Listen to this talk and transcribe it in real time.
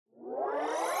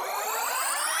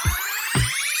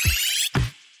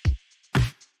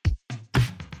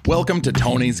Welcome to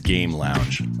Tony's Game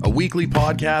Lounge, a weekly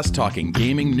podcast talking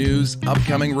gaming news,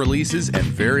 upcoming releases, and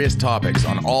various topics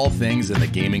on all things in the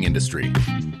gaming industry.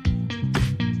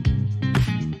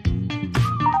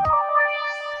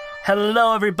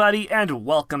 Hello, everybody, and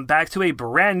welcome back to a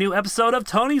brand new episode of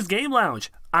Tony's Game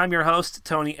Lounge. I'm your host,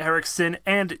 Tony Erickson,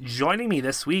 and joining me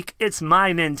this week, it's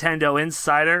my Nintendo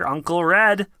insider, Uncle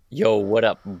Red. Yo, what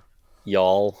up,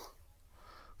 y'all?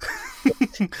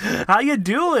 How you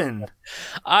doing?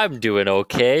 I'm doing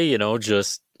okay,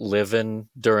 just living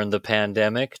during the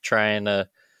pandemic, trying to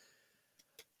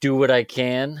do what I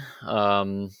can.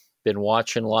 Been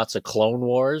watching lots of Clone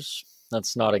Wars.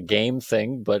 That's not a game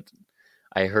thing, but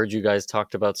I heard you guys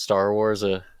talked about Star Wars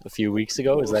a few weeks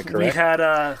ago. Is that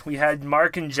correct? We had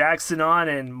Mark and Jackson on,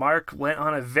 and Mark went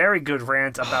on a very good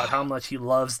rant about how much he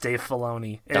loves Dave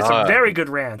Filoni. It's a very good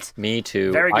rant. Me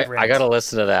too. Very good rant. I got to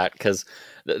listen to that because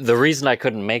the reason I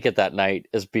couldn't make it that night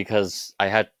is because I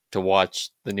had to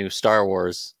watch the new Star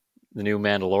Wars. The new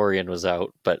Mandalorian was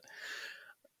out, but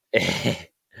yeah,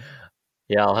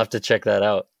 I'll have to check that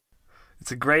out.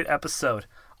 It's a great episode.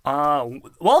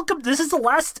 Welcome. This is the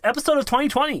last episode of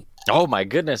 2020. Oh my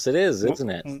goodness, it is,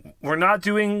 isn't it? We're not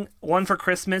doing one for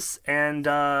Christmas and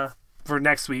for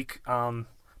next week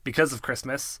because of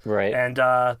Christmas. Right. And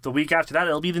the week after that,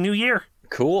 it'll be the new year.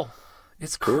 Cool.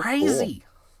 It's crazy. Cool.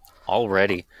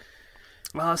 Already.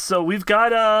 So we've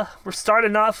got, we're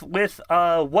starting off with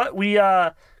what we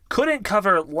couldn't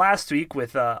cover last week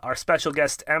with our special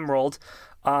guest Emerald.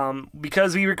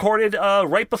 Because we recorded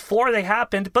right before they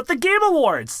happened, but the Game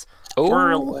Awards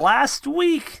were last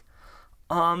week.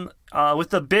 With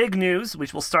the big news,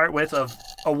 which we'll start with of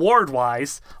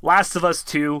award-wise, Last of Us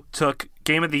 2 took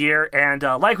Game of the Year, and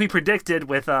like we predicted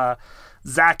with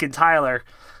Zach and Tyler,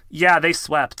 yeah, they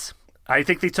swept. I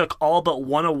think they took all but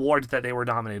one award that they were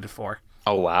nominated for.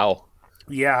 Oh wow!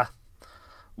 Yeah,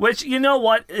 which you know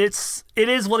what, it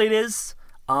is what it is.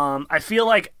 I feel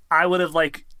like I would have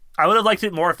liked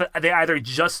it more if they either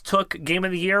just took Game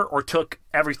of the Year or took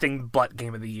everything but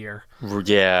Game of the Year.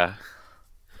 Yeah.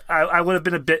 I would have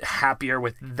been a bit happier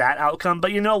with that outcome,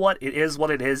 but you know what? It is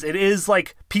what it is. It is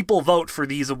like people vote for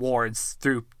these awards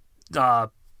through their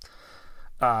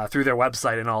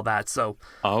website and all that. So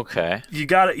okay, you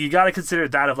gotta consider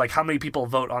that of like how many people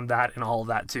vote on that and all of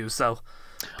that too. So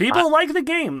people like the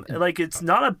game. Like it's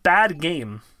not a bad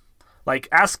game. Like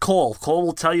ask Cole. Cole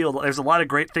will tell you there's a lot of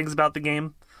great things about the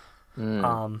game.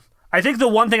 I think the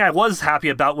one thing I was happy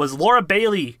about was Laura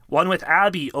Bailey won with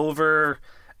Abby over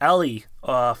Ellie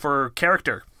for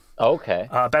character. Okay.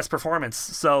 Best performance.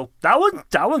 So that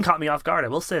one caught me off guard. I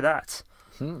will say that.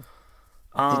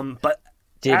 But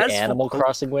did Animal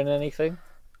Crossing win anything?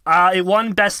 It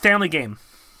won Best Family Game.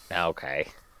 Okay.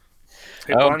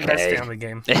 It won Best Family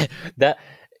Game. That.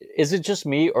 Is it just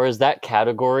me, or is that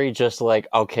category just like,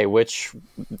 okay, which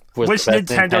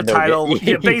Nintendo title?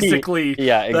 Yeah, basically.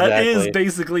 Yeah, exactly. That is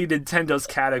basically Nintendo's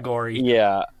category.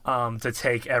 Yeah. To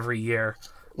take every year.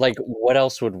 Like, what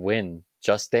else would win?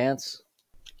 Just Dance?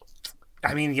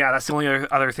 I mean, yeah, that's the only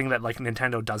other thing that like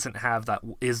Nintendo doesn't have that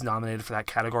is nominated for that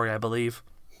category, I believe.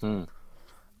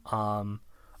 Among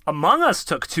Us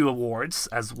took 2 awards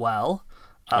as well.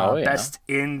 Best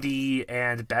Indie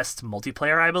and Best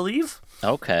Multiplayer, I believe.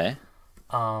 Okay.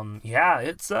 Yeah,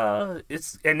 it's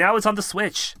and now it's on the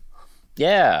Switch.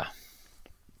 Yeah.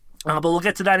 But we'll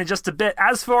get to that in just a bit.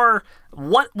 As for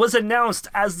what was announced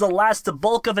as the last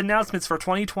bulk of announcements for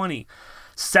 2020,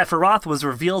 Sephiroth was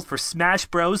revealed for Smash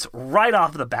Bros. Right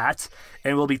off the bat,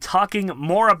 and we'll be talking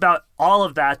more about all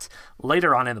of that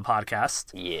later on in the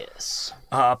podcast. Yes.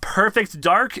 Perfect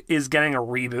Dark is getting a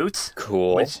reboot.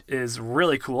 Cool. Which is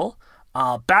really cool.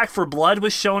 Back 4 Blood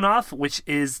was shown off, which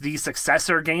is the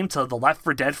successor game to the Left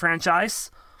 4 Dead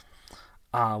franchise.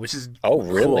 Which is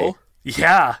really? Cool.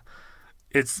 Yeah.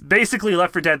 It's basically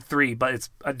Left 4 Dead 3, but it's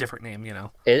a different name,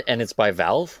 And it's by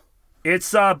Valve?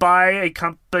 It's by a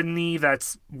company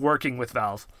that's working with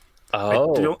Valve.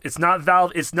 Oh. It's not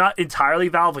Valve. It's not entirely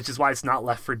Valve, which is why it's not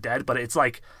Left 4 Dead, but it's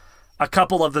like a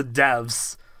couple of the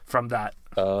devs from that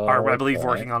are, I believe,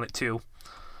 working on it too.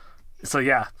 So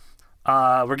yeah.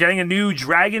 We're getting a new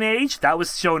Dragon Age. That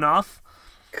was shown off.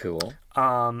 Cool.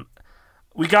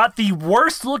 We got the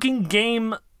worst looking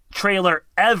game trailer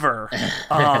ever.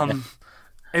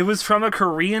 It was from a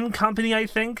Korean company, I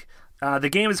think. The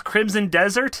game is Crimson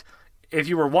Desert. If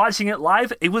you were watching it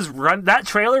live, that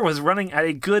trailer was running at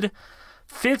a good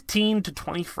 15 to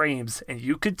 20 frames, and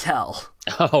you could tell.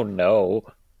 Oh no.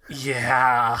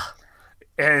 Yeah.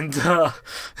 And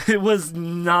it was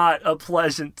not a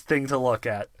pleasant thing to look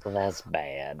at. That's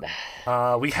bad.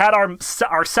 We had our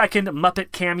second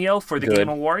Muppet cameo for the Game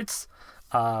Awards.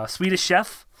 Swedish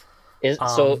Chef. Is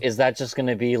that just going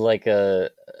to be like a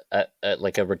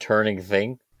returning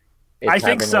thing? I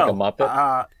think so. Like a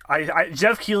Muppet?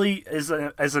 Jeff Keighley is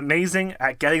amazing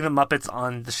at getting the Muppets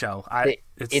on the show.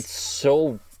 It's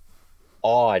so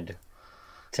odd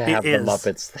to have the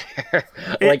Muppets there.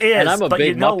 And I'm a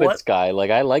big Muppets guy.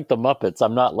 Like, I like the Muppets.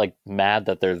 I'm not like mad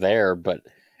that they're there, but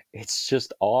it's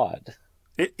just odd.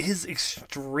 It is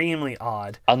extremely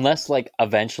odd. Unless like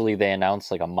eventually they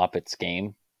announce like a Muppets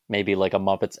game, maybe like a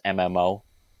Muppets MMO.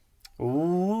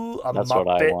 Ooh, that's what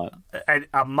I want.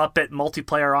 A Muppet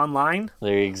multiplayer online.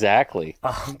 Exactly.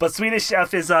 But Swedish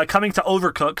Chef is coming to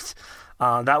Overcooked.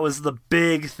 That was the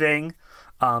big thing.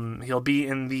 He'll be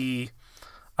in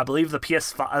I believe the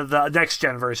PS5, the next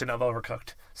gen version of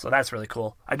Overcooked. So that's really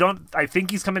cool. I think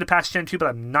he's coming to past gen 2, but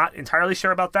I'm not entirely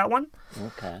sure about that one.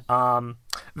 Okay.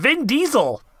 Vin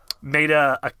Diesel made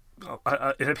an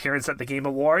appearance at the Game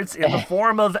Awards in the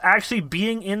form of actually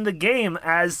being in the game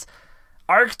as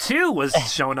Arc 2 was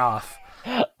shown off.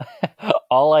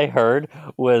 All I heard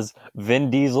was Vin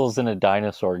Diesel's in a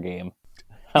dinosaur game.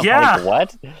 I'm like,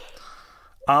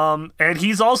 what? And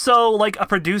he's also like a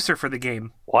producer for the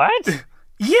game. What?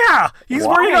 Yeah, he's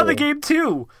working on the game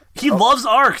too. He loves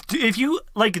Ark. If you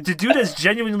like, the dude has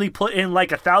genuinely put in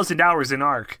like 1,000 hours in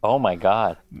Ark. Oh my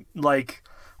god! Like,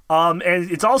 and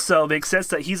it's also makes sense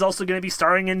that he's also going to be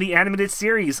starring in the animated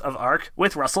series of Ark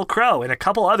with Russell Crowe and a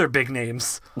couple other big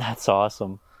names. That's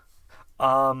awesome.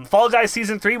 Fall Guys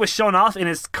Season 3 was shown off and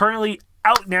is currently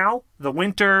out now. The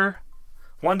Winter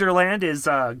Wonderland is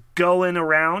going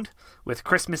around with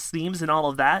Christmas themes and all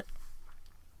of that.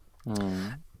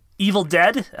 Evil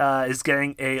Dead is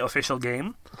getting a official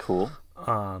game. Cool.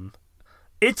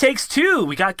 It Takes Two.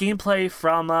 We got gameplay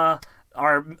from our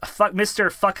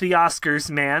Mr. Fuck the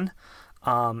Oscars man.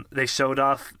 They showed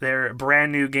off their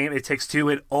brand new game, It Takes Two,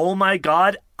 and oh my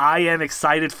god, I am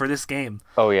excited for this game.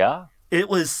 Oh yeah? It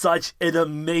was such an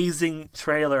amazing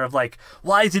trailer of like,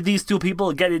 why did these two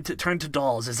people turn to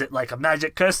dolls? Is it like a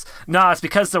magic kiss? No, it's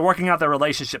because they're working out their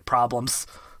relationship problems.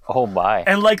 Oh my.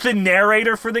 And like the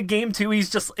narrator for the game too, he's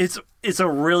just it's a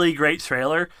really great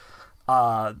trailer.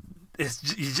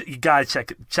 You gotta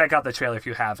check out the trailer if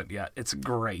you haven't yet. It's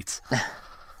great.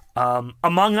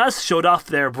 Among Us showed off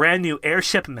their brand new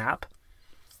airship map,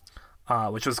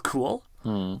 which was cool.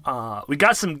 We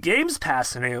got some Games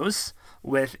Pass news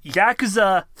with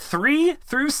Yakuza 3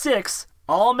 through 6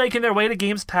 all making their way to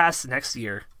Games Pass next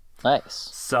year. Nice.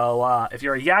 So if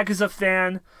you're a Yakuza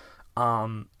fan,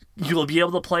 you will be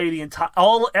able to play the entire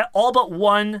all but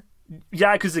one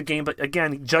Yakuza game. But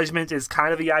again, Judgment is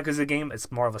kind of a Yakuza game.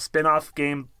 It's more of a spin-off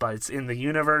game, but it's in the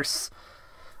universe.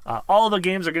 All of the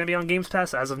games are going to be on Games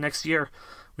Pass as of next year,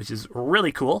 which is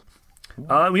really cool.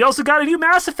 We also got a new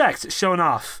Mass Effect shown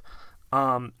off.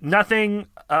 Nothing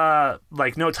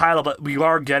like no title, but we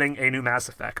are getting a new Mass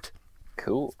Effect.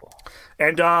 Cool.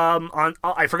 And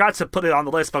I forgot to put it on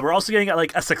the list, but we're also getting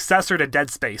like a successor to Dead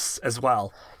Space as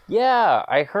well. Yeah,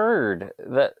 I heard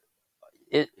that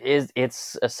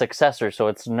it's a successor, so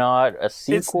it's not a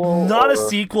sequel. It's not a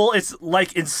sequel. It's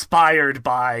like inspired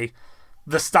by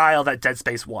the style that Dead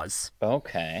Space was.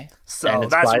 Okay. So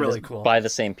that's really cool. By the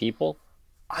same people?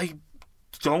 I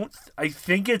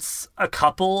think it's a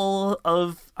couple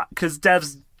of, because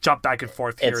devs jump back and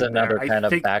forth here. It's another kind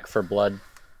of Back for Blood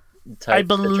type I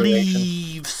believe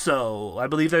situation. so. I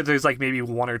believe that there's like maybe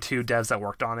one or two devs that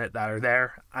worked on it that are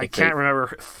there. I can't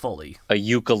remember fully. A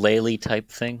ukulele type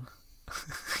thing?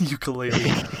 Ukulele,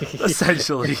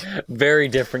 essentially. Very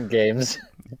different games.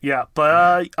 Yeah,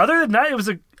 but other than that, it was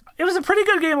a pretty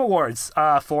good Game Awards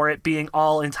for it being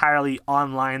all entirely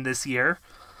online this year.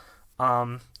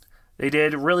 They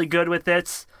did really good with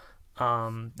it.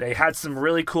 They had some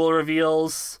really cool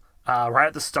reveals right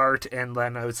at the start, and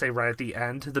then I would say right at the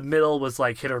end. The middle was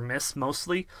like hit or miss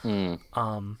mostly.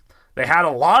 They had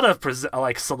a lot of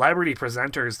celebrity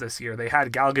presenters this year. They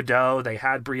had Gal Gadot, they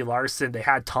had Brie Larson, they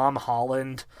had Tom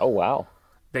Holland. Oh wow!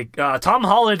 Tom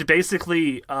Holland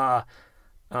basically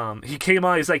he came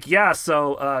on. He's like, yeah,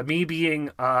 so me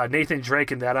being Nathan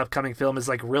Drake in that upcoming film is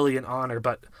like really an honor,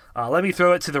 but let me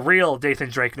throw it to the real Nathan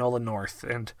Drake, Nolan North,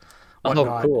 and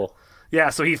whatnot. Oh, cool.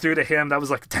 Yeah, so he threw to him. That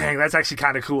was like, dang, that's actually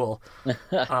kind of cool.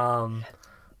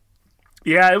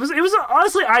 Yeah, it was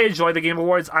honestly, I enjoy the Game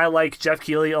Awards. I like Jeff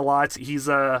Keighley a lot. He's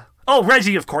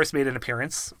Reggie, of course, made an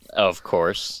appearance. Of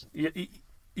course.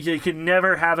 You can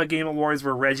never have a Game Awards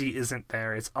where Reggie isn't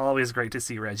there. It's always great to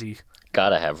see Reggie.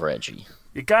 Gotta have Reggie.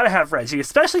 You gotta have Reggie,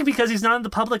 especially because he's not in the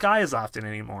public eye as often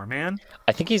anymore, man.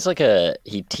 I think he's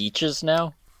he teaches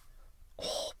now.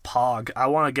 Oh, Pog. I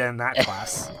want to get in that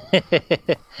class.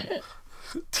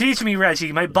 Teach me,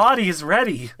 Reggie. My body is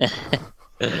ready.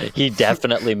 He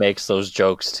definitely makes those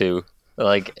jokes too.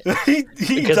 Like, he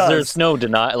because does. there's no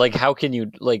deny. Like, how can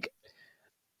you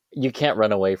you can't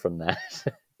run away from that.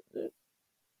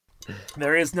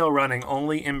 There is no running,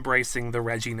 only embracing the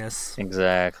Regginess.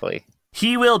 Exactly.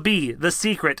 He will be the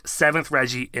secret 7th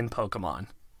Reggie in Pokemon.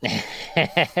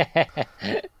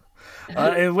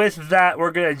 And with that,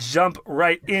 we're going to jump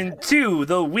right into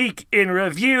the week in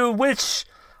review, which,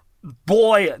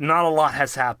 boy, not a lot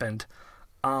has happened.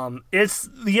 It's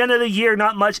the end of the year,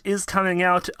 not much is coming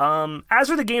out. As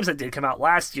for the games that did come out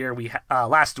last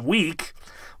week,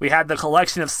 we had the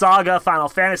collection of Saga Final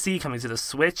Fantasy coming to the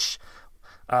Switch.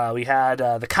 We had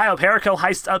the Cayo Perico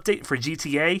heist update for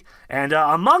GTA, and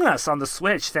Among Us on the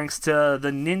Switch, thanks to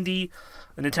the Nintendo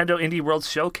Indie World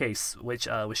Showcase, which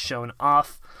was shown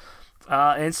off.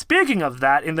 And speaking of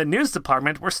that, in the news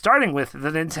department, we're starting with the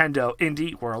Nintendo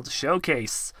Indie World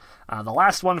Showcase, the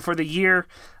last one for the year,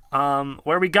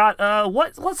 where we got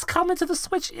what's coming to the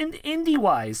Switch in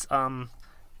indie-wise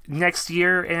next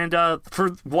year, and for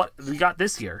what we got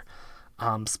this year.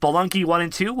 Spelunky 1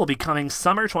 and 2 will be coming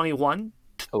summer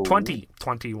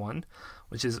 2021,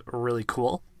 which is really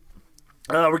cool.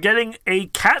 We're getting a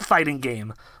cat fighting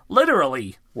game,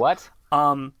 literally. What?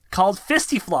 Called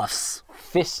Fisty Fluffs.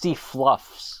 Fisty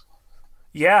Fluffs.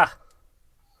 Yeah.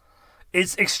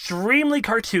 It's extremely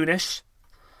cartoonish,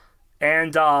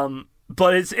 and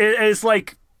but it's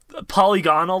like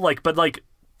polygonal, but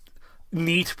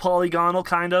neat polygonal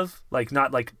kind of, like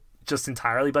not like just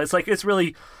entirely, but it's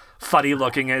really funny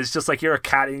looking, and it's just like you're a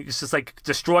cat, and it's just like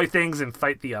destroy things and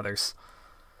fight the others.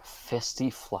 Fisty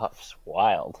Fluffs.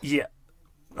 Wild. Yeah.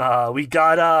 We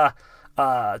got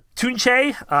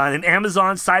Tunche, an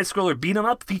Amazon side-scroller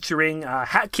beat-em-up featuring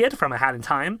Hat Kid from A Hat in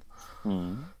Time.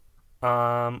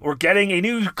 We're getting a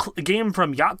new game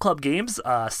from Yacht Club Games,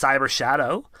 Cyber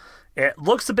Shadow. It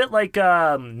looks a bit like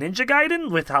Ninja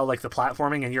Gaiden, with how like the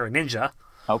platforming and you're a ninja.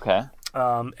 Okay.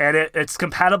 And it's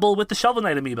compatible with the Shovel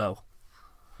Knight amiibo.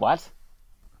 What?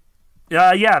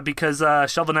 Yeah, because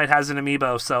Shovel Knight has an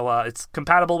amiibo, so it's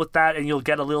compatible with that, and you'll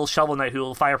get a little Shovel Knight who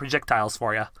will fire projectiles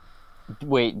for you.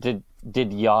 Wait,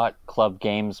 did Yacht Club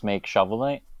Games make Shovel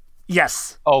Knight?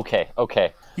 Yes. Okay.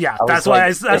 Yeah, that's why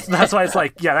it's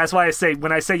like, yeah, that's why I say,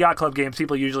 when I say Yacht Club Games,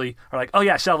 people usually are like, oh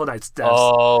yeah, Shovel Knight's devs.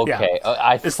 Oh, okay. Yeah.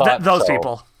 I thought those so.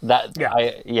 people.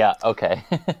 Okay.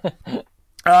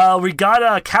 We got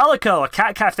a Calico, a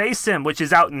cat cafe sim, which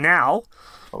is out now.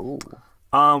 Oh.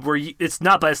 It's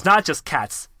not just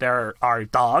cats. There are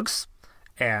dogs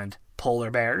and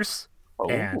polar bears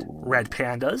and red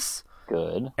pandas.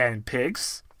 Good. And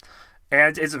pigs.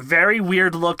 And it's very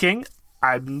weird looking.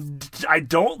 I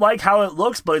don't like how it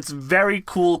looks, but it's a very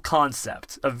cool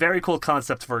concept. A very cool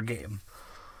concept for a game.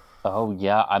 Oh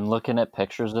yeah, I'm looking at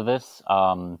pictures of this.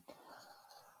 I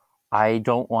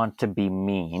don't want to be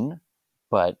mean,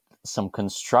 but some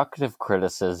constructive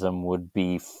criticism would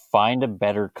be find a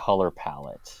better color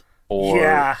palette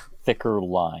or thicker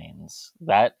lines.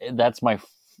 That's my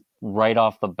right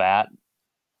off the bat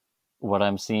what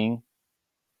I'm seeing.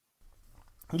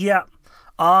 Yeah.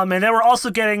 And then we're also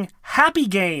getting Happy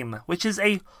Game, which is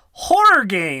a horror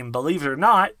game, believe it or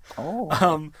not.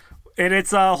 Oh. And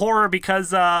it's horror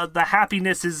because the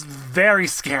happiness is very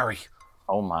scary.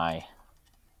 Oh my.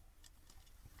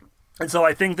 And so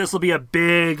I think this will be a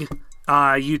big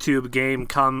YouTube game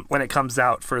when it comes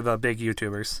out for the big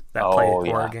YouTubers that play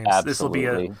horror games.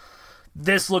 Absolutely.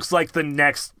 This looks like the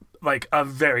next, like, a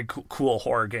very cool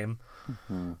horror game.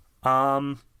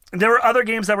 Mm-hmm. There were other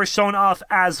games that were shown off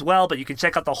as well, but you can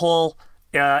check out the whole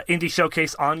indie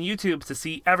showcase on YouTube to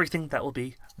see everything that will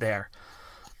be there.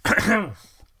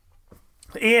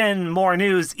 In more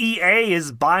news, EA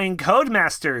is buying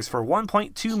Codemasters for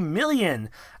 $1.2 million,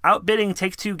 outbidding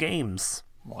Take-Two Games.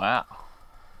 Wow.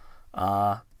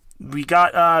 We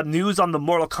got news on the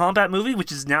Mortal Kombat movie,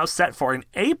 which is now set for an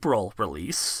April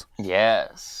release.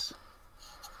 Yes.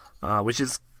 Which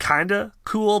is kind of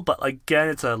cool, but again,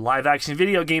 it's a live-action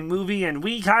video game movie, and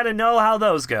we kind of know how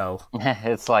those go.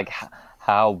 It's like,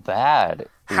 how bad?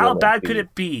 How bad could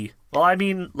it be? Well, I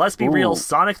mean, let's be real.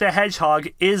 Sonic the Hedgehog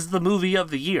is the movie of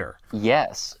the year.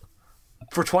 Yes.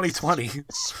 For 2020.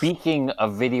 Speaking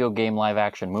of video game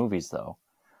live-action movies, though,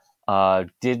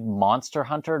 did Monster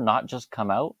Hunter not just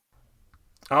come out?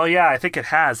 Oh, yeah, I think it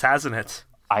has, hasn't it?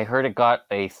 I heard it got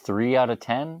a 3 out of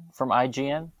 10 from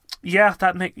IGN. Yeah,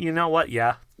 you know what?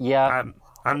 Yeah. Yeah.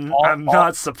 I'm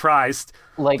not surprised.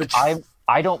 Like,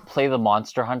 I don't play the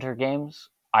Monster Hunter games.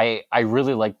 I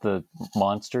really like the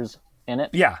monsters in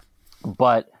it. Yeah.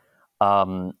 But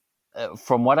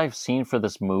from what I've seen for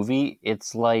this movie,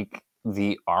 it's like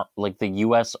the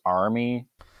U.S. Army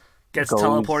gets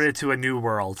teleported to a new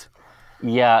world.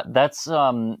 Yeah, that's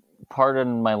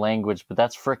pardon my language, but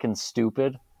that's frickin'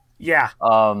 stupid. Yeah.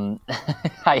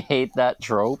 I hate that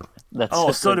trope. That's Oh,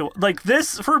 just so do like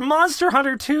this for Monster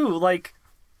Hunter 2. Like,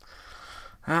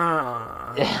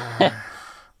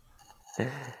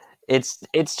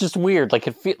 it's just weird. Like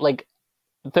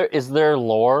there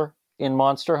lore in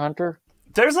Monster Hunter?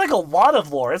 there's like a lot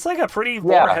of lore. It's like a pretty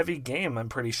lore-heavy game. I'm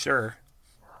pretty sure.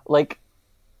 Like,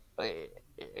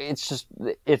 it's just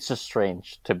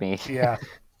strange to me. Yeah,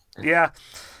 yeah,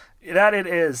 that it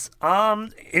is.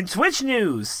 In Twitch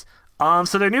news,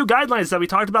 so their new guidelines that we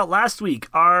talked about last week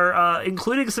are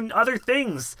including some other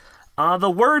things. The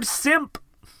word simp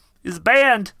is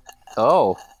banned.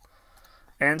 Oh.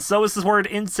 And so is the word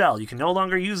incel. You can no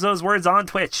longer use those words on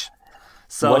Twitch.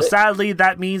 So sadly,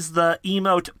 that means the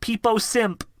emote Peepo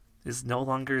Simp is no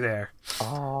longer there.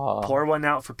 Oh. Pour one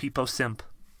out for Peepo Simp.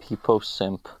 Peepo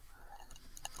Simp.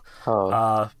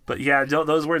 Oh. But yeah,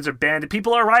 those words are banned.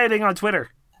 People are rioting on Twitter.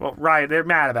 Well, they're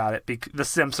mad about it. The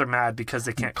simps are mad because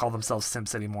they can't call themselves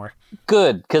simps anymore.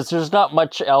 Good, because there's not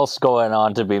much else going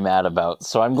on to be mad about.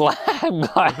 So I'm glad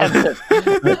that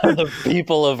the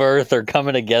people of Earth are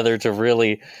coming together to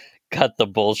really cut the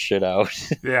bullshit out.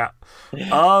 Yeah.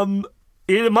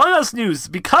 In Among Us news,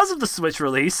 because of the Switch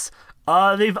release,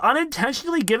 they've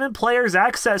unintentionally given players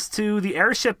access to the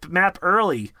airship map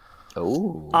early.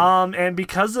 Oh. And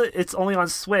because it's only on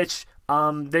Switch,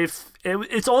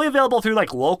 it's only available through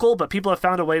like local, but people have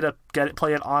found a way to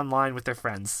play it online with their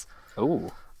friends.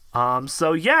 Oh.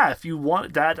 So yeah, if you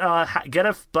want that, get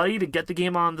a buddy to get the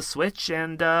game on the Switch,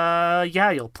 and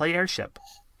you'll play Airship.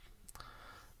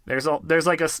 There's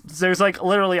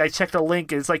literally, I checked a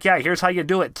link, and it's like, yeah, here's how you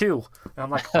do it too. And I'm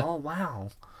like, oh wow.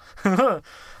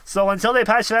 So until they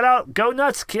patch that out, go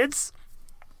nuts, kids.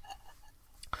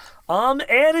 And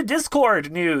in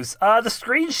Discord news, the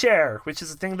screen share, which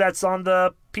is a thing that's on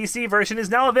the PC version, is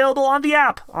now available on the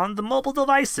app on the mobile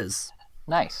devices.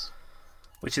 Nice.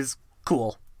 Which is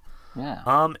cool.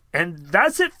 Yeah. And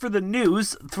that's it for the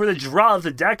news. For the draw of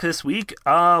the deck this week,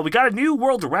 we got a new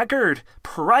world record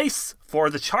price for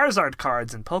the Charizard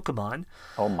cards in Pokemon.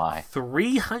 Oh my.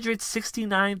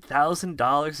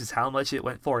 $369,000 is how much it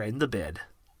went for in the bid.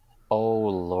 Oh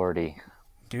lordy.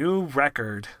 New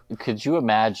record. Could you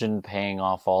imagine paying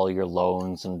off all your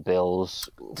loans and bills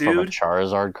from a Dude.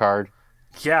 Charizard card?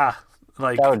 Yeah.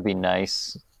 Like, that would be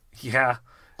nice. Yeah.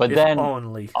 But then,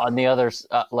 only. On the other,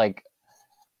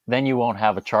 then you won't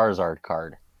have a Charizard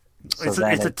card. So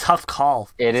it's a tough call.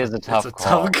 It's a tough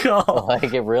call.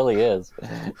 Like, it really is.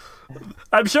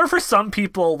 I'm sure for some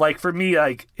people, like for me,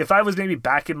 like if I was maybe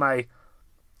back in my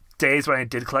days when I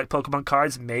did collect Pokemon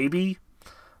cards, maybe.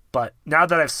 But now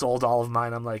that I've sold all of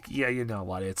mine, I'm like, yeah, you know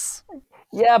what? It's...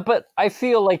 Yeah, but I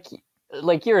feel like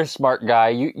you're a smart guy.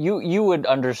 You would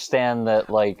understand that,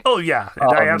 like... Oh, yeah.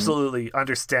 And I absolutely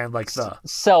understand, like,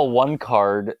 sell one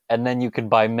card, and then you can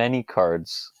buy many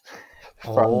cards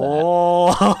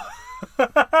from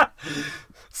that.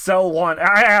 Sell one.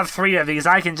 I have 3 of these.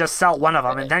 I can just sell one of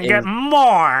them and then get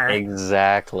more.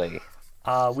 Exactly.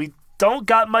 We don't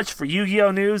got much for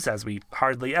Yu-Gi-Oh! News, as we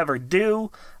hardly ever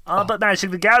do. But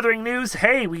Magic the Gathering news,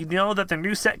 hey, we know that the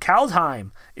new set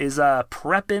Kaldheim is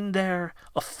prepping their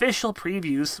official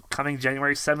previews coming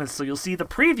January 7th, so you'll see the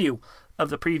preview of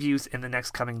the previews in the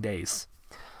next coming days.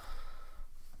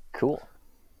 Cool.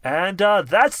 And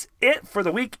that's it for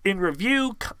the week in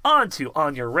review. On to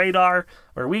On Your Radar,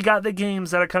 where we got the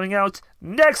games that are coming out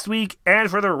next week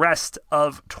and for the rest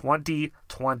of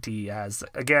 2020. As,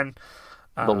 again...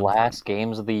 the last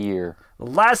games of the year.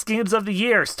 Last games of the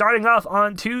year, starting off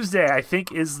on Tuesday, I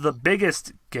think is the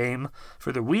biggest game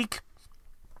for the week,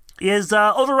 is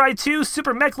Override 2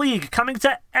 Super Mech League, coming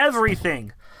to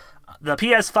everything. The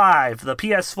PS5, the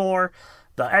PS4,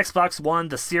 the Xbox One,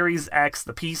 the Series X,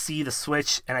 the PC, the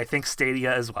Switch, and I think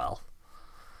Stadia as well.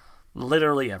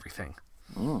 Literally everything.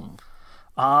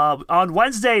 On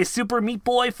Wednesday, Super Meat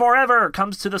Boy Forever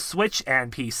comes to the Switch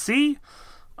and PC,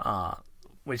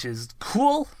 which is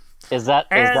cool. Is that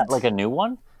like a new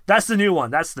one? That's the new one.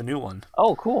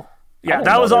 Oh, cool. Yeah,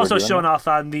 that was also shown off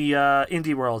on the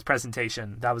Indie World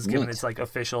presentation. That was given its like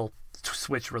official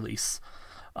Switch release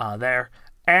there.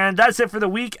 And that's it for the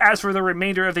week. As for the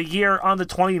remainder of the year, on the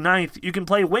 29th, you can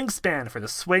play Wingspan for the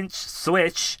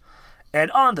Switch. And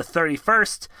on the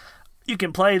 31st, you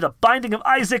can play the Binding of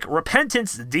Isaac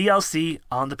Repentance DLC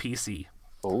on the PC.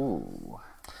 Ooh.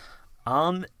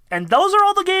 And those are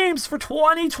all the games for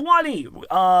 2020.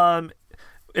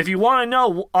 If you want to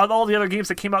know all the other games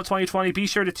that came out 2020, be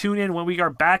sure to tune in when we are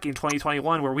back in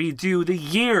 2021, where we do the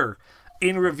year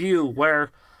in review,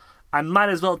 where I might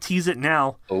as well tease it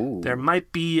now. Ooh.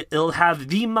 It'll have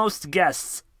the most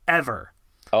guests ever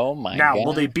Oh my Now, god.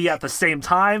 will they be at the same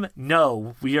time?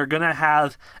 No. We are going to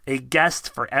have a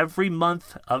guest for every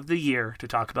month of the year to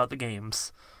talk about the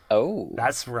games. Oh.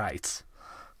 That's right.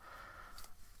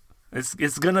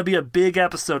 It's going to be a big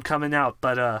episode coming out,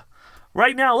 but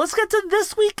right now, let's get to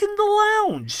This Week in the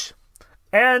Lounge.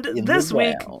 And this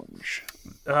week,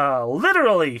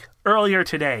 literally earlier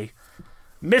today,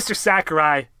 Mr.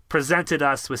 Sakurai presented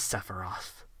us with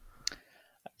Sephiroth.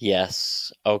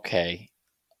 Yes. Okay.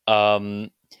 For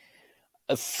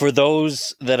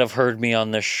those that have heard me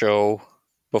on this show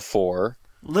before,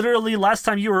 literally last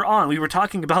time you were on, we were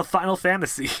talking about Final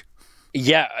Fantasy.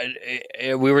 Yeah,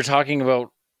 we were talking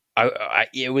about.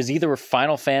 It was either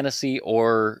Final Fantasy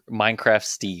or Minecraft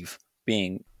Steve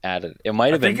being added. It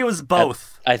might have been. I think it was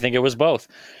both. I think it was both.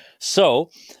 So,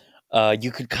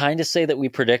 you could kind of say that we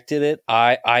predicted it.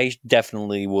 I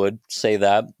definitely would say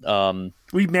that.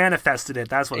 We manifested it.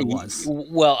 That's what it was.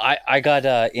 Well, I got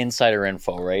insider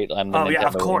info, right? Oh yeah,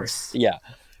 of course. Yeah.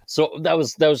 So that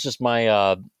was just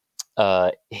my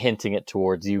hinting it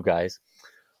towards you guys.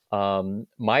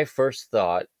 My first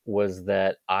thought was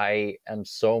that I am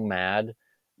so mad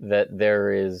that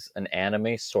there is an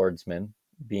anime swordsman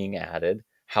being added.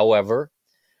 However,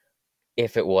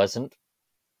 if it wasn't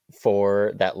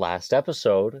for that last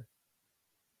episode,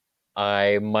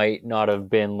 I might not have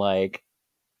been like,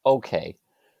 okay,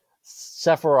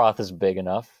 Sephiroth is big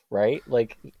enough, right?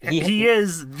 Like he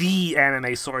is the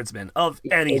anime swordsman of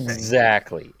anything.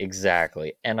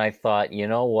 Exactly. And I thought, you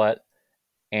know what?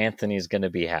 Anthony's going to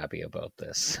be happy about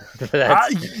this.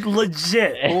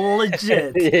 Legit.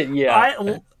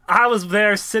 Yeah. I was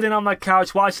there sitting on my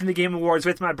couch watching the Game Awards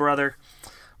with my brother.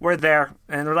 We're there,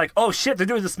 and they're like, oh shit, they're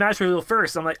doing the Smash reveal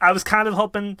first. I'm like, I was kind of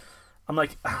hoping,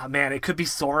 man, it could be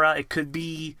Sora. It could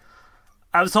be,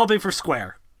 I was hoping for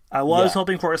Square. I was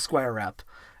hoping for a Square rep.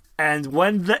 And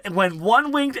when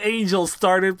One Winged Angel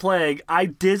started playing, I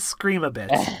did scream a bit.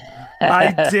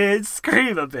 Not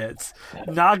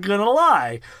gonna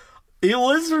lie. It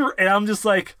was, and I'm just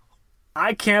like,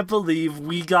 I can't believe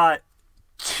we got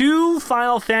 2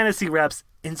 Final Fantasy reps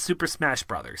in Super Smash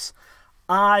Brothers.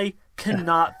 I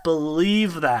cannot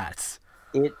believe that.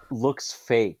 It looks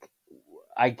fake.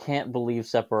 I can't believe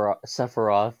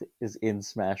Sephiroth is in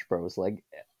Smash Bros. Like,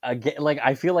 again, like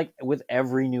I feel like with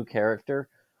every new character,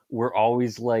 we're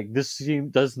always like, this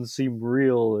doesn't seem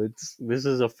real. This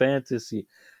is a fantasy.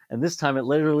 And this time it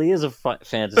literally is a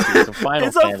fantasy. It's a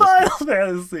Final Fantasy. Final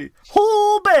Fantasy.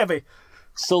 Oh, baby.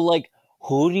 So, like,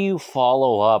 who do you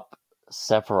follow up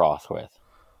Sephiroth with?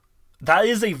 That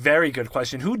is a very good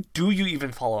question. Who do you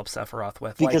even follow up Sephiroth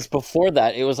with? Because before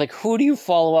that, it was like, who do you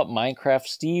follow up Minecraft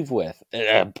Steve with?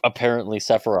 Apparently,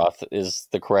 Sephiroth is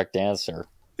the correct answer.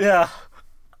 Yeah.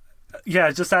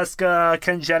 Yeah, just ask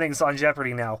Ken Jennings on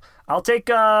Jeopardy now. I'll take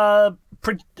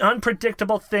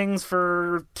unpredictable things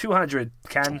for 200,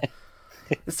 Ken.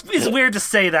 It's weird to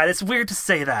say that.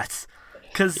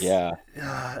 Because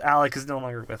Alec is no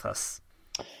longer with us.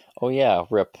 Oh, yeah.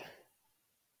 Rip.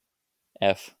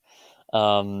 F.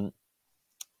 So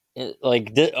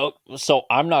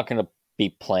I'm not going to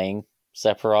be playing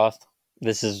Sephiroth.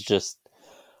 This is just...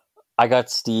 I got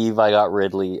Steve. I got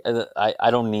Ridley.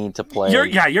 I don't need to play.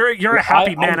 You're a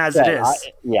happy man as it is.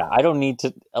 I don't need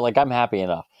to. Like, I'm happy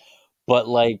enough. But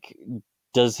like,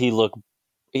 does he look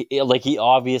like he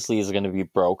obviously is going to be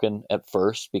broken at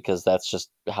first because that's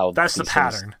just how. That's the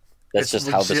pattern. That's just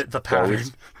how this the pattern.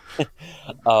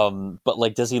 But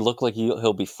like, does he look like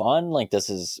he'll be fun? Like, does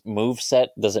his move set,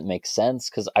 does it make sense?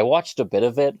 Because I watched a bit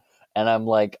of it and I'm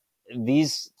like,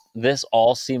 this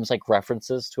all seems like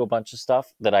references to a bunch of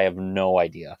stuff that I have no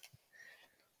idea.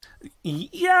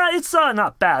 Yeah, it's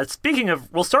not bad. Speaking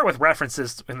of, we'll start with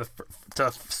references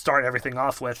to start everything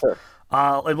off with. Sure.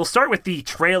 And we'll start with the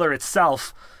trailer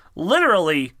itself.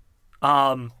 Literally,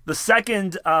 the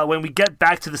second when we get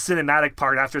back to the cinematic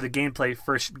part after the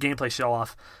first gameplay show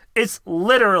off, it's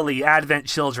literally Advent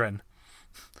Children.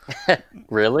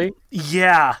 Really?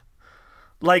 Yeah.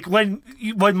 Like, when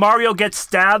Mario gets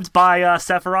stabbed by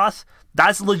Sephiroth,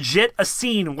 that's legit a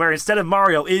scene where instead of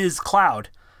Mario, it is Cloud.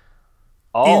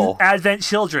 Oh. In Advent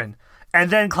Children.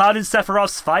 And then Cloud and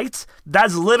Sephiroth's fight,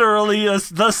 that's literally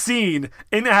the scene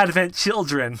in Advent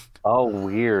Children. Oh,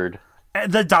 weird.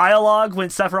 And the dialogue when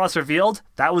Sephiroth's revealed,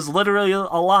 that was literally a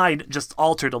line, just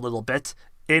altered a little bit,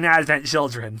 in Advent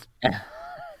Children.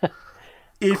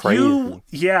 If you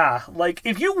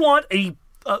want a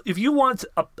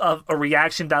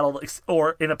reaction battle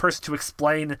or in a person to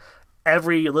explain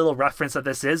every little reference that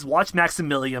this is, watch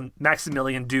Maximilian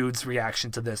Dude's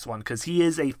reaction to this one, because he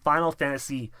is a Final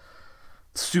Fantasy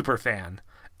super fan.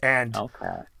 And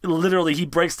Okay. literally, he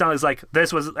breaks down. He's like,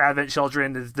 "This was Advent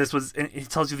Children. This was." And he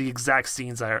tells you the exact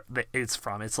scenes that it's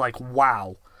from. It's like,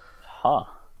 wow. Huh.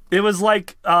 It was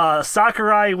like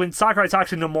Sakurai when Sakurai talked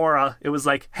to Nomura. It was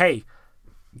like, "Hey,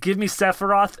 give me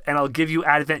Sephiroth, and I'll give you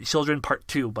Advent Children Part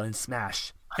 2, but in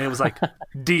Smash." And it was like,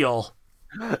 deal.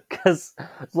 Because,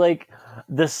 like,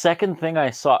 the second thing I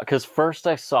saw... Because first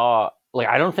I saw... Like,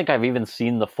 I don't think I've even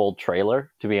seen the full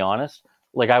trailer, to be honest.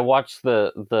 Like, I watched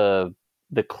the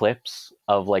clips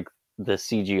of, like, the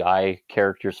CGI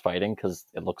characters fighting, because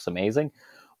it looks amazing.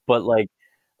 But, like,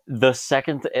 the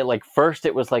second... first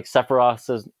it was, like,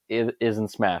 Sephiroth is in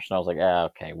Smash, and I was like,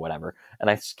 okay, whatever. And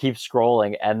I keep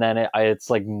scrolling, and then it's,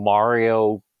 like,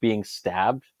 Mario being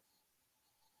stabbed.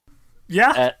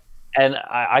 Yeah. And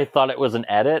I thought it was an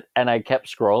edit, and I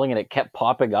kept scrolling, and it kept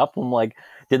popping up. I'm like,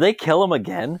 did they kill him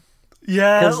again?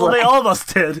 Yeah, well, like, they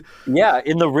almost did. Yeah,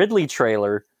 in the Ridley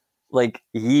trailer, like,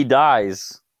 he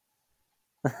dies.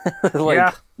 Like,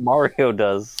 yeah. Mario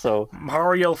does, so...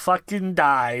 Mario fucking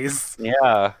dies.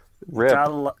 Yeah, rip.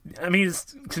 I mean,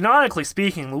 canonically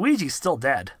speaking, Luigi's still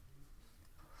dead.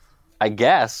 I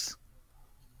guess.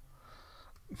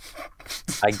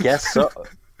 I guess so.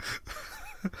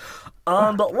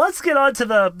 But let's get on to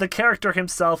the character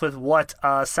himself with what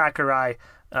Sakurai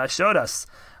showed us.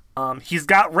 He's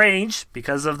got range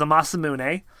because of the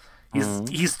Masamune.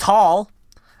 He's tall,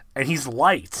 and he's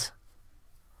light.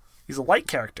 He's a light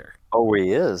character. Oh,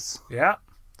 he is. Yeah.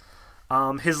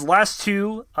 His last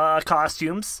two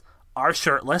costumes are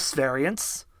shirtless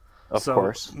variants. Of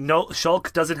course. No,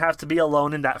 Shulk doesn't have to be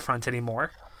alone in that front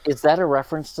anymore. Is that a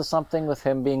reference to something with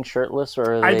him being shirtless,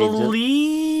 or are I they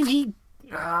believe he...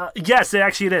 yes,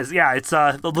 it is. Yeah, it's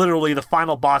literally the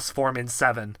final boss form in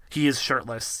 7. He is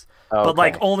shirtless. Okay. But,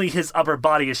 like, only his upper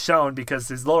body is shown because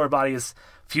his lower body is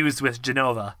fused with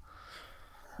Genova,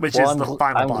 which is the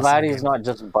final boss. I'm glad he's not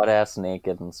just butt-ass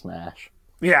naked in Smash.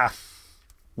 Yeah.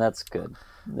 That's good.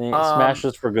 Smash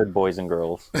is for good boys and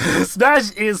girls.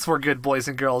 Smash is for good boys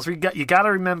and girls. You got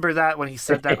to remember that when he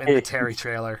said that in the Terry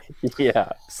trailer.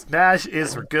 Yeah. Smash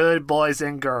is for good boys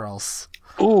and girls.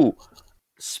 Ooh,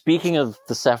 speaking of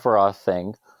the Sephiroth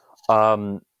thing,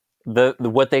 the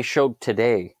what they showed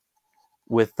today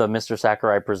with the Mr.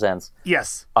 Sakurai Presents.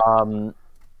 Yes.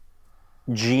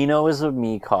 Gino is a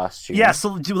Mii costume. Yeah,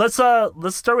 so let's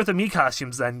start with the Mii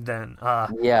costumes then.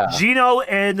 Yeah. Gino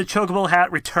and the Chocobo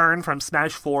hat return from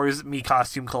Smash 4's Mii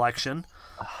costume collection.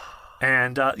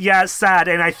 And yeah, it's sad.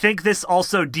 And I think this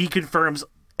also deconfirms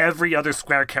every other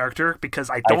Square character because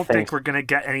I don't think we're going to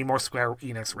get any more Square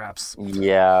Enix reps.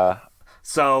 Yeah.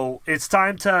 So it's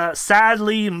time to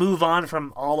sadly move on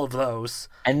from all of those.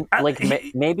 And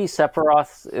maybe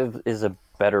Sephiroth is a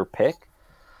better pick.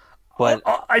 But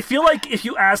I feel like if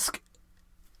you ask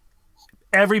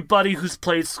everybody who's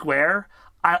played Square,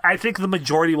 I think the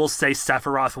majority will say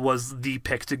Sephiroth was the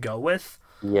pick to go with.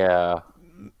 Yeah.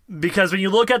 Because when you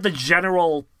look at the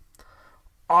general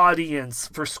audience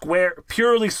for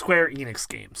purely Square Enix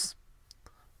games,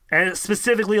 and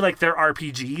specifically like their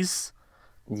RPGs,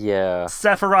 yeah,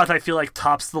 Sephiroth I feel like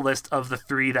tops the list of the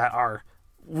three that are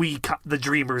the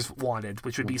Dreamers wanted,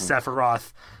 which would be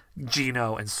Sephiroth,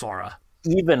 Gino, and Sora.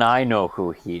 Even I know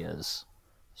who he is.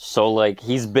 So, like,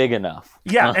 he's big enough.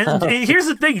 Yeah, and here's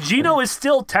the thing. Gino is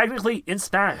still technically in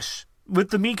Smash with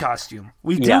the Mii costume.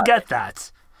 We do get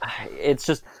that. It's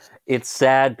just, it's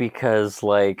sad because,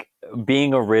 like,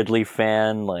 being a Ridley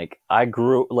fan, like, I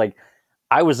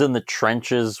was in the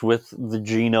trenches with the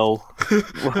Gino,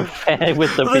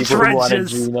 with the people who wanted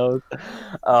Genos.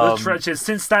 The trenches.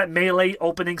 Since that Melee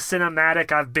opening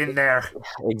cinematic, I've been there.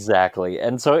 Exactly.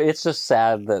 And so it's just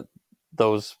sad that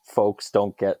those folks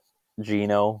don't get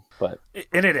Gino, but...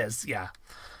 And it is, yeah.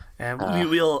 And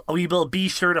we will be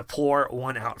sure to pour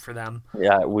one out for them.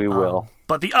 Yeah, we will.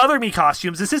 But the other Mii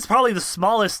costumes, this is probably the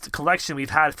smallest collection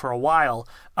we've had for a while.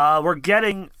 We're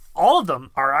getting... All of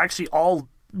them are actually all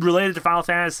related to Final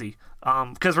Fantasy.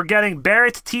 Because we're getting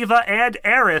Barret, Tifa, and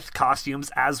Aerith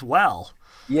costumes as well.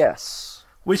 Yes.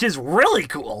 Which is really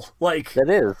cool. Like, that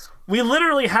is. We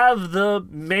literally have the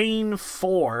main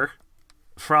 4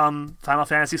 from Final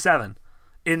Fantasy VII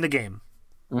in the game.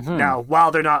 Mm-hmm. Now,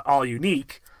 while they're not all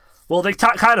unique, well, they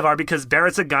kind of are because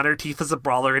Barrett's a gunner, Tifa's a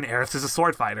brawler, and Aerith is a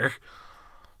sword fighter.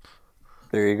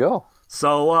 There you go.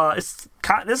 So it's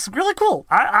really cool.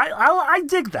 I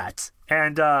dig that,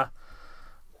 and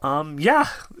yeah,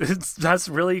 that's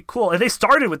really cool. And they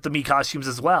started with the Mii costumes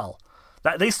as well.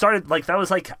 That was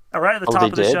like right at the top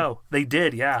of the show. They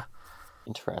did, yeah.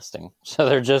 Interesting. So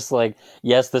they're just like,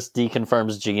 yes, this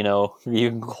deconfirms Gino. You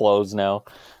can close now.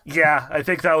 Yeah, I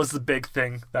think that was the big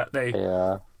thing that they...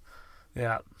 Yeah.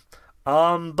 Yeah.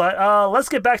 But let's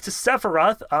get back to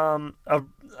Sephiroth.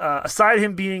 Aside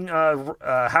him being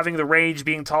having the range,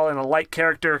 being tall, and a light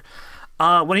character,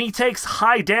 when he takes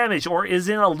high damage or is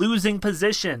in a losing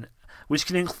position, which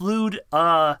can include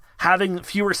having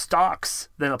fewer stocks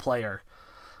than a player,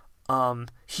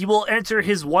 he will enter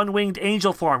his one-winged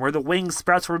angel form, where the wings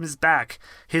sprouts from his back.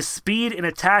 His speed and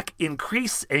attack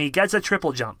increase, and he gets a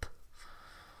triple jump.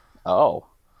 Oh.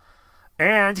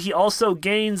 And he also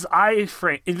gains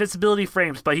invincibility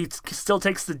frames, but he still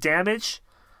takes the damage.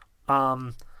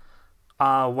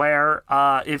 Where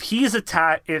if he's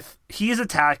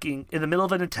attacking in the middle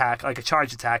of an attack, like a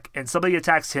charge attack, and somebody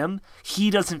attacks him, he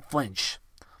doesn't flinch.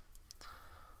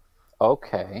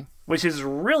 Okay. Which is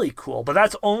really cool, but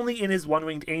that's only in his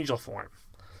one-winged angel form.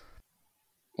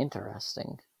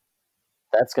 Interesting.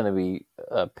 That's going to be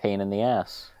a pain in the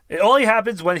ass. It only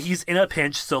happens when he's in a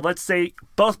pinch, so let's say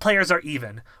both players are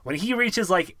even. When he reaches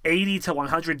like 80 to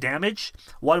 100 damage,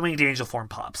 one-winged angel form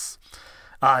pops.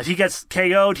 If he gets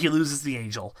KO'd, he loses the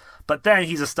angel. But then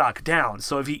he's a stock down,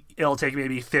 so it'll take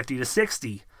maybe 50 to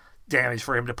 60 damage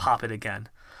for him to pop it again.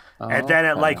 And then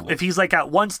if he's like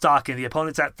at 1 stock and the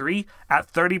opponent's at 3,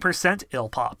 at 30%, it'll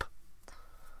pop.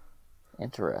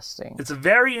 Interesting. It's a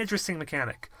very interesting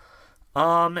mechanic.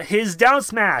 His down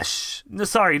smash. No,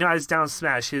 sorry, not his down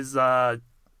smash. His it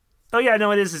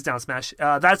is his down smash.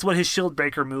 That's what his shield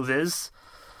breaker move is.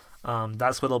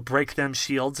 That's what'll break them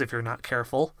shields if you're not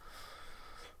careful.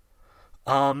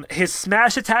 His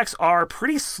smash attacks are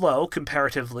pretty slow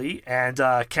comparatively, and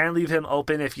can leave him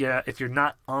open if you're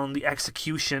not on the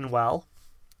execution well.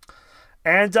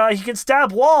 And he can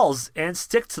stab walls and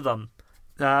stick to them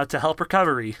to help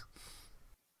recovery.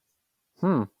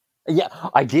 Yeah,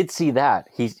 I did see that.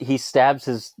 He stabs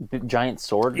his giant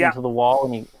sword into the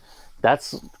wall, and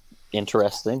that's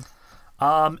interesting.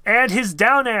 And his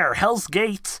down air, Hell's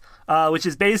Gate, which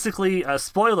is basically a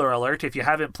spoiler alert if you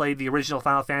haven't played the original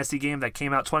Final Fantasy game that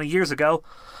came out 20 years ago.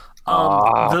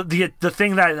 The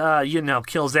thing that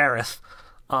kills Aerith.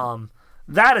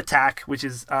 That attack, which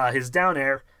is his down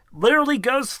air, literally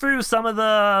goes through some of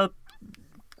the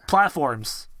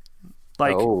platforms.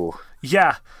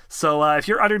 Yeah. So if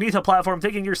you're underneath a platform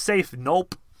thinking you're safe,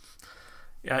 nope.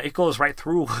 It goes right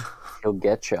through. He'll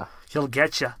get you. He'll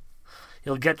get you.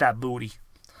 He'll get that booty.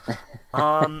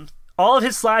 All of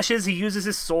his slashes, he uses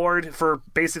his sword for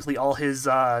basically all his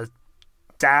dash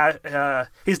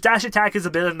attack is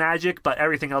a bit of magic, but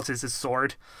everything else is his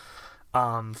sword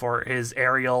for his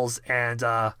aerials and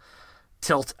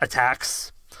tilt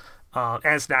attacks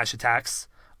and smash attacks.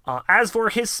 As for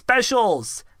his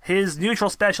specials, his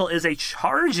neutral special is a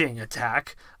charging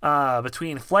attack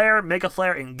between Flare, Mega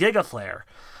Flare, and Giga Flare.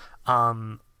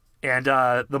 And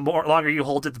the longer you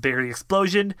hold it, the bigger the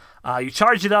explosion. You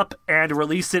charge it up and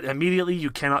release it immediately.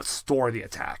 You cannot store the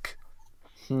attack.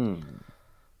 And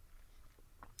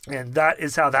that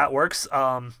is how that works.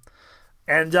 And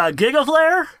Giga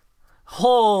Flare?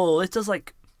 Oh, it does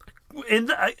like... In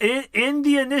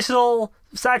the initial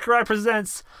Sakurai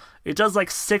Presents, it does like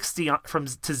 60 from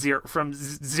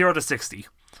 0 to 60.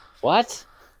 What?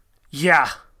 Yeah,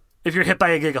 if you're hit by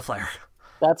a Giga Flare.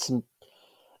 That's...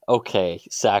 Okay,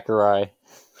 Sakurai,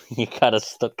 you gotta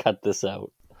cut this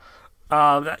out.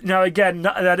 Now again,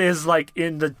 that is like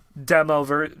in the demo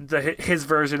his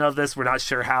version of this. We're not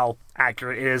sure how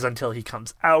accurate it is until he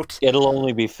comes out. It'll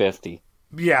only be 50.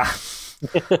 Yeah.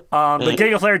 The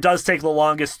Giga Flare does take the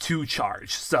longest to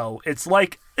charge, so it's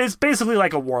basically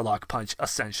like a Warlock Punch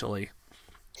essentially.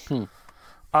 You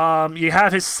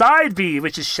have his side B,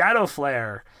 which is Shadow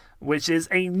Flare, which is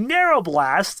a narrow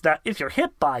blast that if you're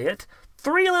hit by it,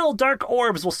 3 little dark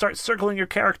orbs will start circling your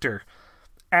character.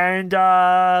 And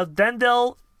then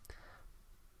they'll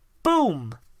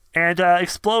boom and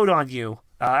explode on you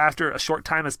after a short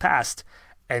time has passed.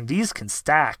 And these can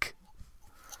stack.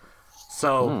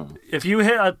 So if you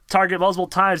hit a target multiple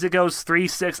times, it goes 3,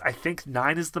 6, I think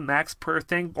 9 is the max per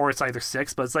thing. Or it's either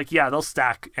 6, but it's like, yeah, they'll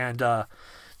stack and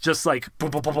just like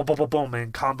boom, boom, boom, boom, boom, boom, boom,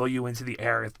 and combo you into the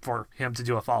air for him to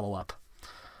do a follow-up.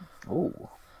 Ooh.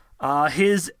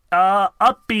 His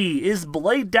up B is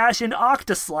Blade Dash and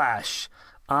Octa Slash.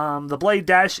 The Blade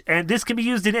Dash, and this can be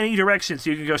used in any direction, so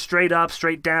you can go straight up,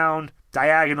 straight down,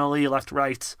 diagonally, left,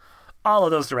 right, all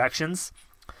of those directions.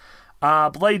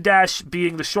 Blade Dash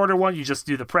being the shorter one, you just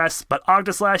do the press, but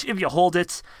Octa Slash, if you hold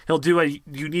it, he'll do a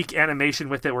unique animation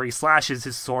with it where he slashes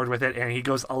his sword with it, and he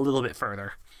goes a little bit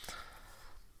further.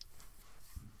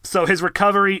 So his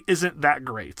recovery isn't that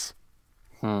great.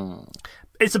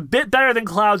 It's a bit better than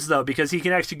Cloud's, though, because he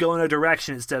can actually go in a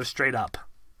direction instead of straight up.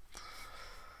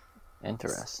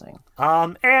 Interesting.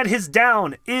 And his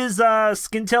down is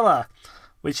Scintilla,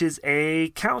 which is a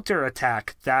counter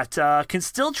attack that can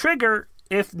still trigger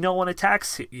if no one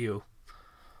attacks you.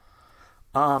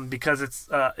 Because it's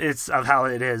of how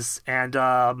it is, and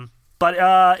but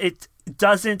it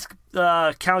doesn't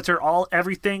counter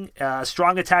everything.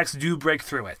 Strong attacks do break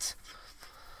through it,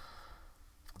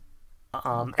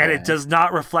 and it does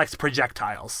not reflect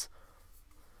projectiles.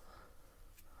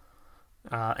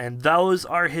 And those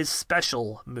are his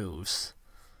special moves.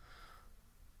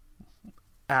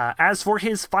 As for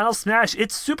his final smash,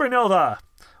 it's Supernova,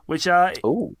 which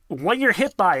when you're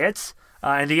hit by it,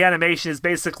 and the animation is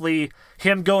basically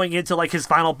him going into like his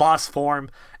final boss form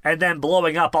and then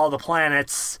blowing up all the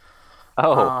planets.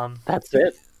 That's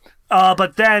it.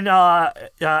 But then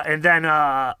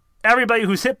everybody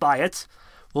who's hit by it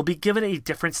will be given a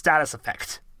different status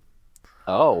effect.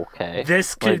 Oh, okay.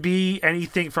 This could be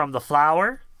anything from the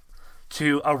flower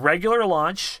to a regular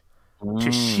launch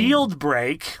to shield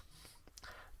break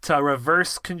to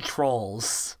reverse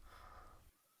controls.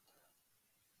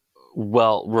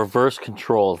 Well, reverse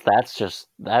controls, that's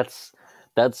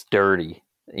dirty.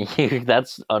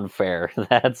 That's unfair.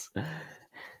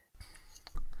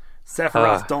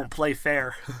 Sephiroth don't play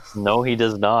fair. No, he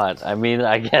does not. I mean,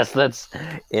 I guess that's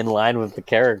in line with the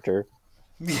character.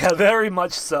 Yeah, very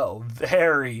much so.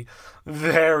 Very,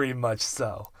 very much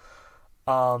so.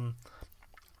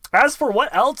 As for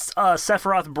what else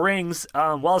Sephiroth brings,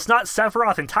 well, it's not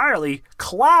Sephiroth entirely.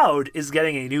 Cloud is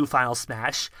getting a new Final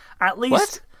Smash. At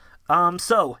least,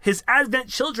 so his Advent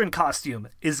Children costume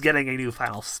is getting a new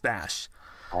Final Smash.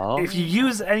 Oh. If you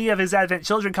use any of his Advent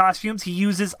Children costumes, he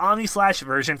uses Omni-Slash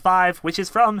version 5, which is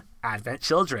from Advent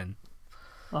Children.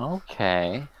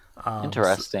 Okay.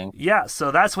 Interesting. So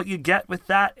that's what you get with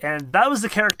that, and that was the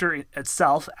character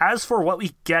itself. As for what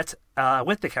we get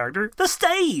with the character, the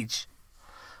stage,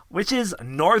 which is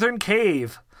Northern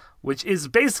Cave, which is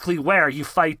basically where you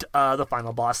fight the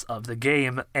final boss of the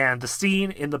game, and the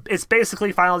scene it's basically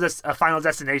a Final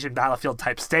Destination Battlefield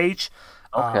type stage.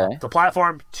 Okay. The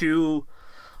platform, two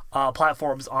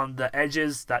platforms on the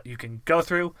edges that you can go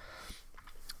through.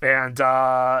 And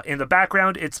in the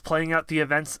background, it's playing out the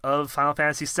events of Final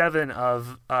Fantasy VII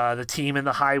of the team in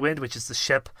the High Wind, which is the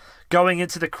ship, going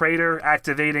into the crater,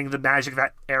 activating the magic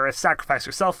that Aerith sacrificed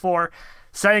herself for,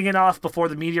 setting it off before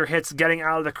the meteor hits, getting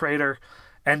out of the crater,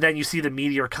 and then you see the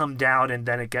meteor come down, and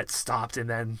then it gets stopped, and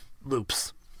then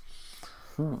loops.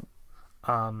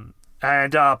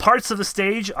 And parts of the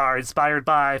stage are inspired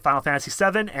by Final Fantasy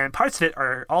VII, and parts of it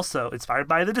are also inspired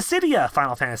by the Dissidia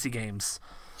Final Fantasy games.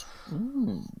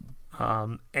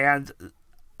 And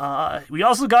we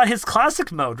also got his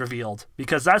classic mode revealed,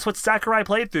 because that's what Sakurai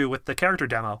played through with the character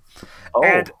demo.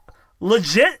 And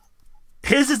legit,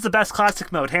 his is the best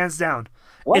classic mode, hands down.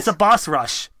 What? It's a boss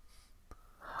rush.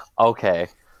 Okay,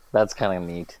 that's kind of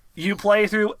neat. You play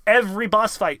through every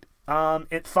boss fight in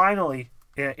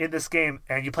this game,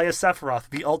 and you play as Sephiroth,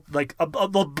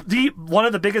 one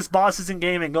of the biggest bosses in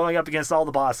gaming, going up against all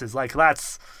the bosses. Like,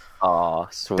 that's... Oh,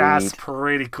 sweet. That's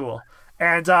pretty cool.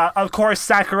 And, of course,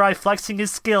 Sakurai, flexing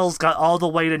his skills, got all the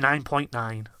way to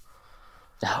 9.9.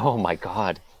 Oh, my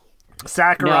God.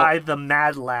 Sakurai, the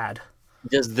mad lad.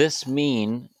 Does this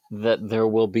mean that there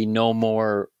will be no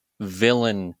more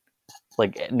villain,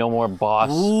 like, no more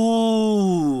boss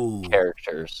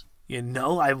characters?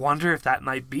 I wonder if that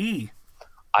might be.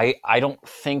 I don't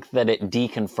think that it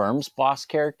deconfirms boss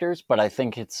characters, but I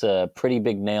think it's a pretty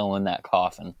big nail in that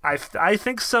coffin. I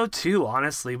think so too,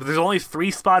 honestly. But there's only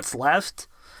 3 spots left,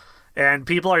 and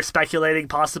people are speculating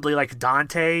possibly like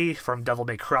Dante from Devil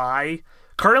May Cry.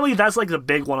 Currently, that's like the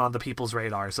big one on the people's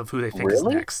radars of who they think is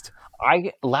next.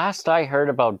 Last I heard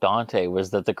about Dante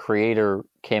was that the creator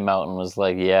came out and was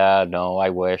like, "Yeah, no, I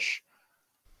wish."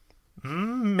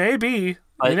 Maybe.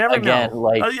 You never know.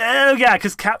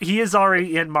 Because he is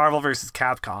already in Marvel vs.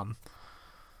 Capcom.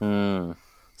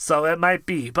 So it might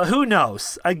be. But who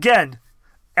knows? Again,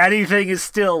 anything is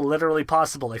still literally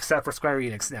possible except for Square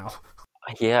Enix now.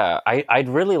 Yeah, I'd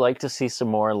really like to see some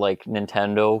more like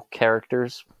Nintendo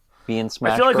characters be in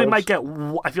Smash I feel like Bros.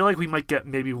 we might get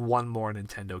maybe one more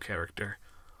Nintendo character.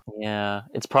 Yeah,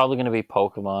 it's probably going to be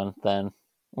Pokemon then.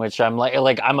 Which I'm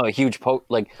I'm a huge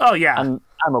oh yeah,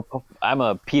 I'm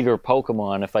a Peter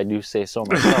Pokemon, if I do say so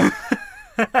myself.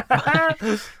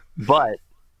 But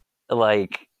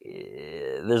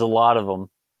there's a lot of them.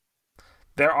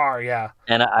 There are, yeah.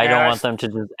 And I don't want them to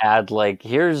just add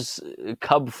here's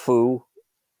Cub Fu.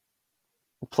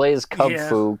 Play as Cub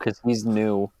Fu because he's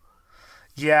new.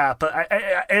 Yeah, but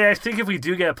I think if we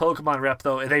do get a Pokemon rep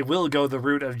though, they will go the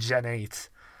route of Gen 8.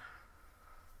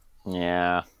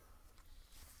 Yeah.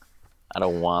 I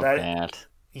don't want that.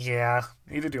 Yeah,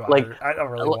 neither do Like, I don't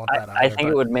really want that either. I think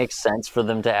it would make sense for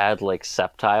them to add like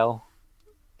Sceptile,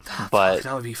 but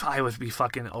that would be. I would be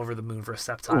fucking over the moon for a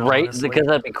Septile, right, honestly. because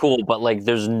that'd be cool. But like,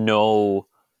 there's no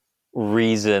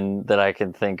reason that I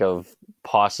can think of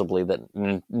possibly that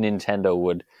Nintendo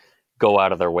would go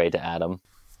out of their way to add them.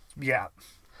 Yeah.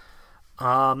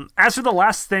 As for the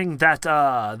last thing that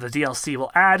the DLC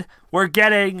will add, we're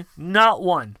getting not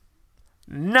 1,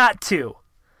 not 2,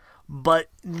 but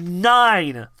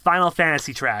 9 Final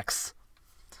Fantasy tracks.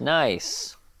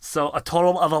 Nice. So a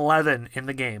total of 11 in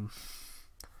the game.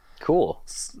 Cool.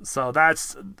 So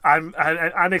that's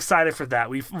I'm excited for that.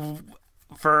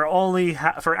 For only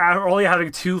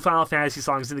having 2 Final Fantasy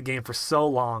songs in the game for so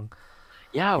long.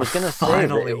 Yeah, I was gonna say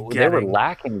they were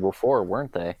lacking before,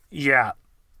 weren't they? Yeah,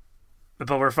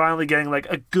 but we're finally getting like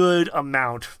a good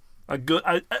amount,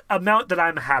 amount that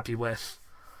I'm happy with.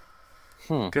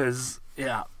 Because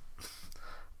yeah,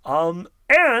 and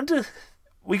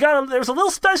there's a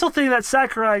little special thing that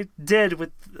Sakurai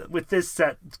did with this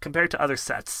set compared to other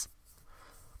sets.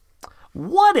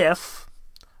 What if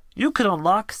you could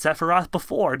unlock Sephiroth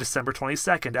before December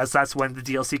 22nd, as that's when the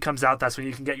DLC comes out. That's when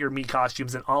you can get your Mii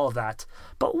costumes and all of that.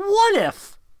 But what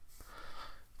if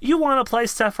you want to play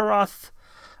Sephiroth,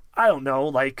 I don't know,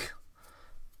 like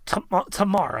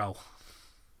tomorrow?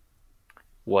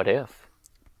 What if?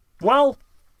 Well,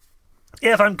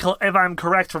 if I'm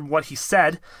correct from what he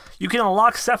said, you can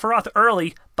unlock Sephiroth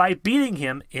early by beating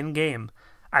him in-game.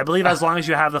 I believe as long as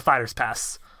you have the Fighter's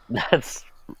Pass. That's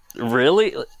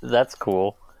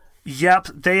cool. Yep,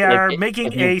 they are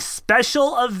making a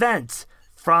special event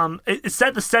from... It's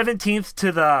set the 17th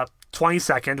to the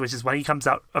 22nd, which is when he comes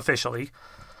out officially.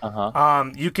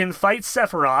 You can fight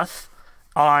Sephiroth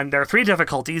on... There are 3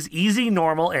 difficulties: easy,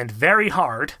 normal, and very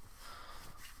hard.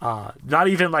 Not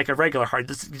even like a regular hard.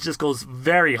 This just goes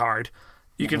very hard.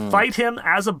 You can fight him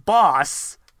as a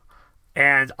boss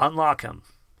and unlock him.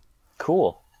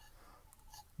 Cool.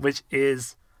 Which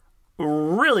is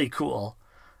really cool.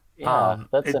 Yeah,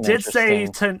 that's it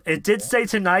did say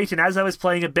tonight, and as I was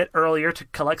playing a bit earlier to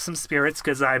collect some spirits,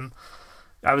 because I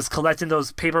was collecting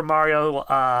those Paper Mario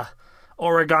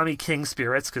Origami King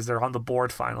spirits because they're on the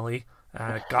board finally.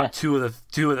 I got two of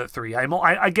the 3.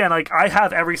 I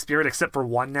have every spirit except for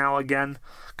 1 now again.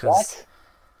 What?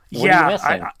 What are you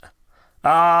missing?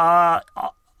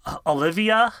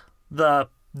 Olivia, the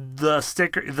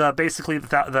sticker, basically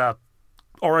the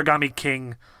Origami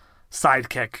King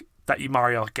sidekick that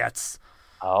Mario gets.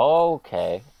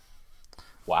 Okay.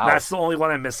 Wow. That's the only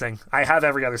one I'm missing. I have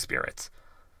every other spirit.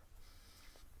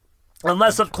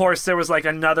 Unless, of course, there was like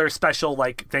another special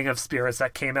like thing of spirits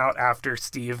that came out after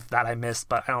Steve that I missed,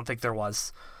 but I don't think there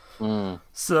was.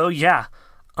 So yeah.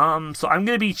 So I'm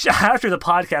gonna be after the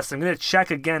podcast. I'm gonna check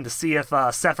again to see if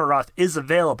Sephiroth is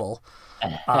available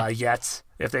yet,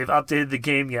 if they've updated the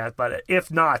game yet. But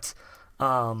if not,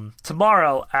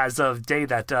 tomorrow, as of day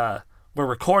that we're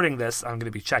recording this, I'm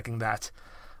gonna be checking that.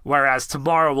 Whereas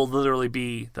tomorrow will literally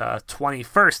be the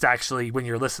 21st, actually, when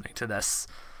you're listening to this.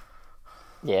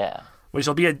 Yeah.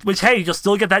 Hey, you'll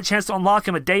still get that chance to unlock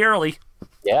him a day early.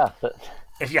 Yeah.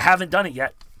 If you haven't done it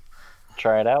yet.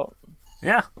 Try it out.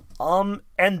 Yeah.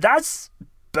 And that's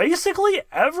basically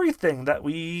everything that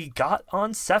we got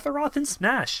on Sephiroth and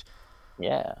Smash.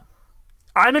 Yeah.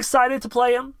 I'm excited to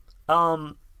play him.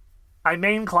 I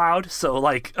main Cloud, so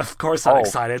like, of course I'm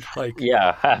excited. Like,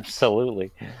 yeah,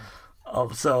 absolutely.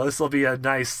 So this will be a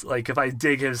nice, like, if I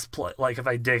dig his play, like if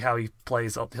I dig how he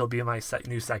plays, he'll be my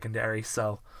new secondary.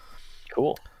 So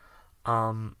cool.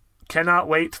 Cannot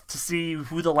wait to see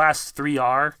who the last 3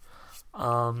 are.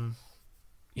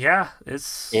 Yeah,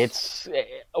 it's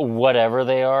whatever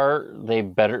they are. They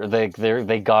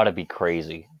gotta be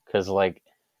crazy, because like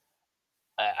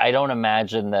I don't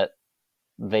imagine that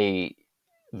they're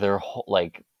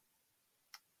like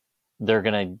they're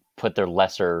gonna put their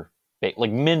lesser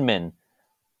like Min Min.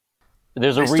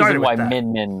 There's a reason why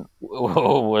Min Min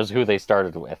was who they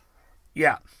started with.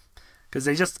 Yeah, because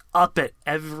they just up it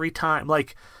every time.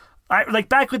 Like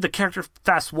back when the Character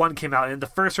Fast 1 came out, and the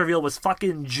first reveal was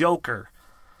fucking Joker.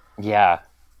 Yeah.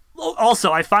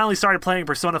 Also, I finally started playing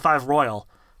Persona 5 Royal.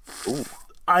 Ooh.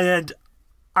 And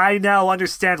I now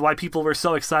understand why people were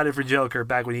so excited for Joker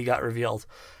back when he got revealed.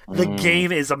 The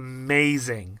game is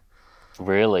amazing.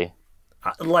 Really?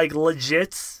 Like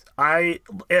legit.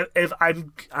 If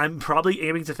I'm probably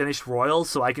aiming to finish Royal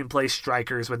so I can play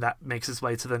Strikers when that makes its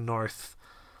way to the north.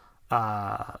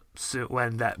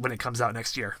 When it comes out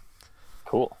next year.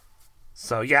 Cool.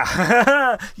 So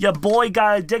yeah, your boy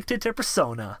got addicted to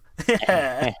Persona.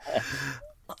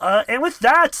 And with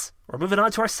that, we're moving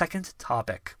on to our second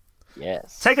topic.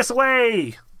 Yes. Take us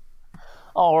away.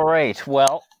 All right.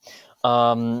 Well,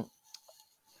 um,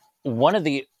 one of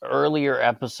the earlier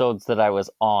episodes that I was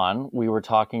on, we were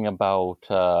talking about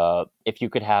if you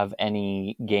could have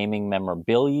any gaming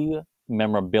memorabilia,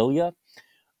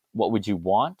 what would you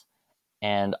want?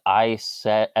 And I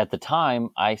said at the time,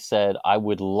 I said I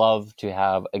would love to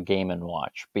have a Game and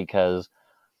Watch because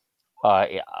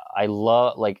I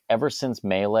love, like, ever since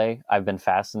Melee, I've been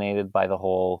fascinated by the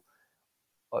whole,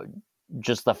 uh,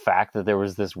 just the fact that there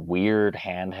was this weird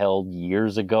handheld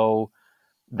years ago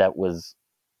that was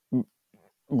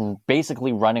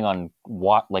basically running on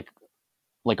like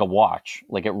a watch,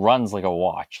 like it runs like a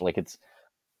watch, like it's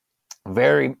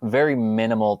very very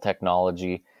minimal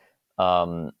technology.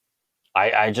 um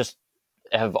I just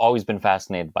have always been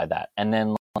fascinated by that. And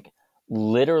then, like,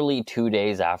 literally 2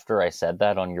 days after I said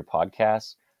that on your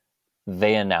podcast,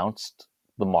 they announced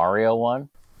the Mario one,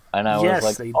 and I was Yes,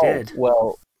 like, they oh did.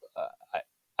 well,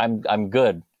 I'm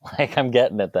good. Like, I'm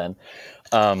getting it then.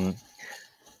 um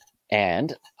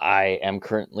And I am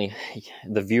currently,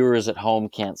 the viewers at home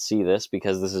can't see this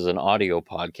because this is an audio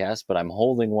podcast, but I'm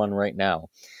holding one right now.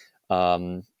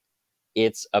 Um,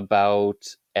 it's about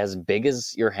as big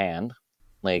as your hand.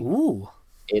 Like, Ooh.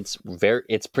 it's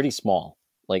pretty small.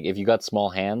 Like, if you got small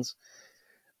hands,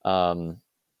 um,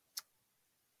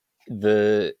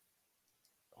 the,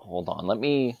 hold on, let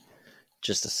me,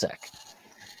 just a sec.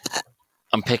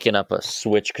 I'm picking up a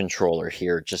Switch controller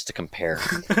here just to compare.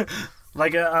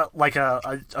 Like a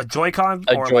Joy-Con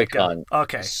A or like a Joy-Con.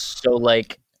 okay. So,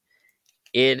 like,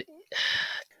 it,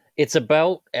 it's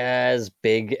about as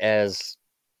big as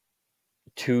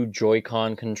two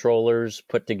Joy-Con controllers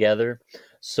put together.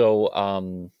 So,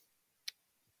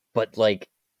 but like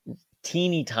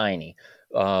teeny tiny.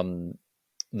 Um,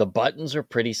 the buttons are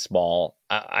pretty small.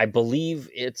 I believe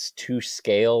it's to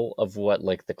scale of what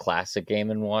like the classic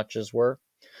Game and Watches were,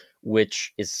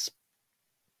 which is,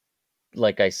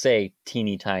 like I say,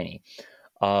 teeny tiny.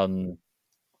 Um,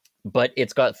 but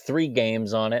it's got 3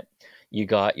 games on it. You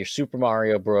got your Super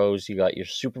Mario Bros. You got your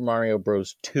Super Mario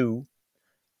Bros. 2,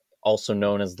 also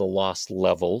known as the Lost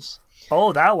Levels.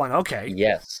 Oh, that one. Okay.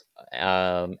 Yes.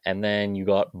 And then you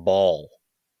got Ball.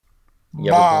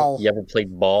 Ball. You ever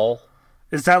played Ball?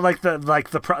 Is that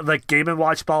like Game and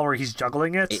Watch ball where he's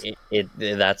juggling it?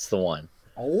 That's the one.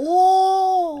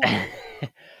 Oh.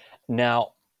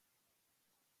 Now,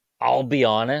 I'll be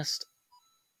honest.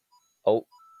 Oh,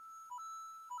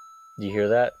 do you hear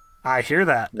that? I hear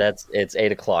that. It's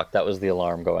 8 o'clock. That was the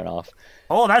alarm going off.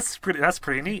 Oh, that's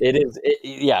pretty neat. It is.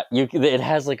 Yeah, it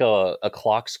has like a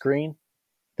clock screen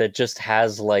that just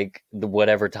has like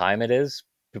whatever time it is,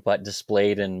 but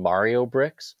displayed in Mario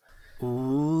bricks.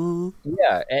 Ooh.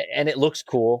 Yeah, and it looks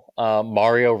cool.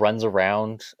 Mario runs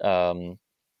around,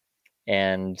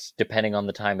 and depending on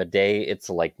the time of day, it's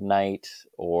like night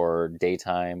or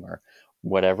daytime or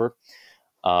whatever.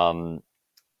 Um,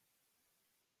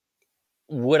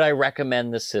 would I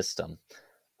recommend the system?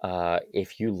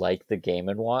 If you like the Game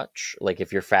and Watch, like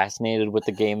if you're fascinated with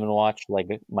the Game and Watch,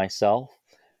 like myself,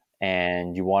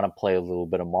 and you want to play a little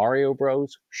bit of Mario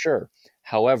Bros, sure.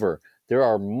 However, there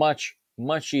are much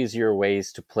easier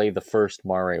ways to play the first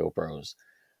Mario Bros.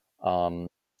 Um,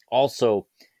 Also,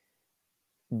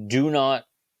 do not,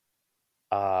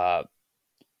 uh,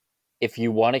 if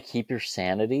you want to keep your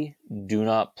sanity, do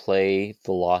not play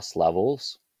the Lost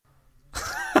Levels.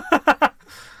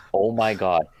 Oh my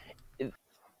god.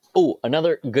 Oh,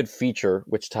 another good feature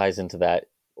which ties into that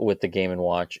with the Game and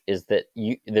Watch is that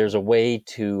there's a way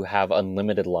to have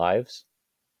unlimited lives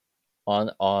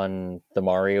on the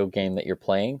Mario game that you're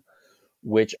playing,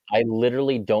 which I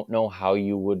literally don't know how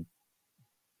you would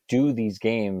do these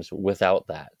games without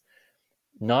that.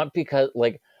 Not because,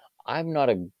 like, I'm not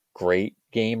a great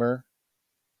gamer,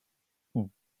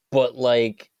 but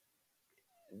like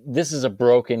this is a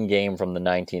broken game from the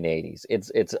 1980s.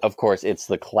 It's of course it's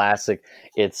the classic.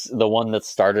 It's the one that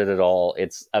started it all.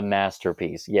 It's a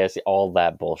masterpiece. Yes, all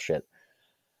that bullshit.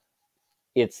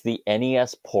 It's the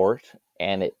NES port,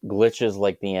 and it glitches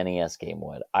like the NES game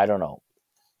would. I don't know.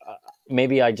 Uh,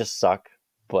 Maybe I just suck,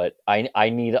 but I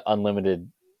need unlimited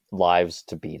lives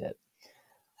to beat it.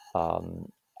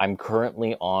 I'm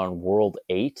currently on World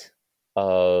 8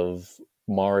 of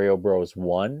Mario Bros.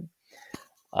 1.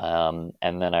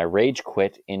 And then I rage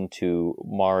quit into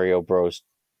Mario Bros.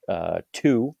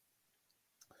 2.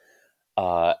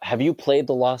 Have you played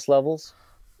the Lost Levels?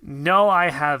 No, I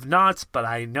have not, but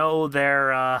I know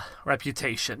their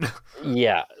reputation.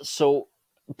 Yeah. So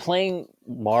playing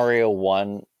Mario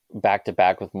 1 back to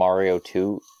back with Mario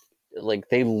 2, like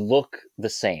they look the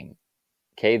same.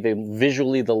 Okay, they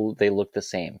look the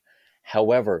same.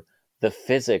 However, the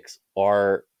physics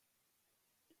are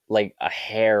like a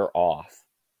hair off.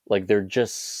 Like they're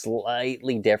just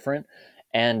slightly different.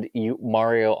 And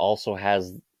Mario also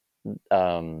has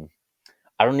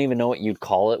I don't even know what you'd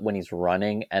call it when he's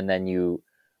running, and then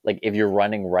like if you're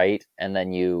running right and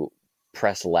then you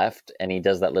press left and he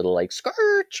does that little like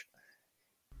scourge.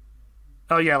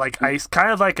 Oh yeah, like ice,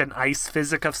 kind of like an ice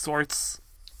physic of sorts.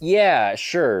 Yeah,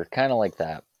 sure, kind of like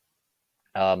that.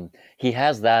 He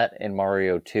has that in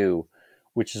Mario 2,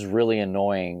 which is really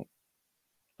annoying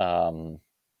to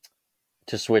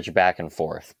switch back and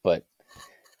forth. But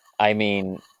I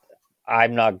mean,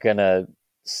 I'm not gonna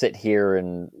sit here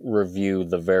and review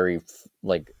the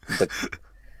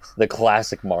the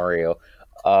classic Mario.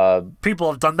 People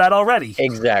have done that already.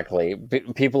 Exactly.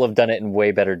 People have done it in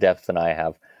way better depth than I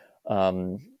have.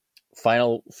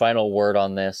 Final word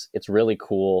on this. It's really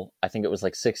cool. I think it was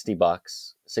like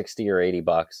 $60, 60 or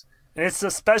 $80. And it's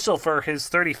a special for his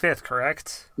 35th,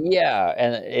 correct? Yeah,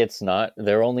 and it's not.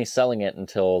 They're only selling it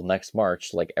until next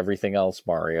March, like everything else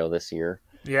Mario this year.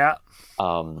 Yeah.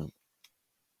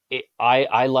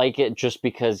 I like it just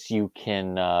because you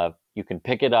can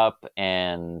pick it up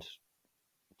and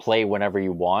play whenever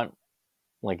you want.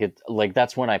 Like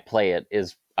that's when I play it,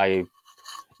 is I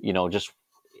just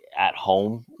at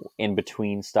home in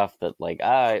between stuff that like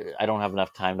I don't have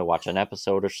enough time to watch an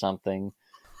episode or something.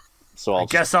 So I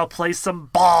guess I'll play some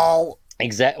ball.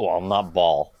 Well, not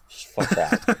ball. Fuck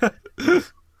that.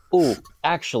 Ooh,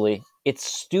 actually, it's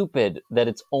stupid that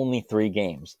it's only 3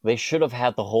 games. They should have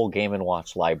had the whole Game &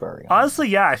 Watch library. Honestly,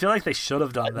 yeah, I feel like they should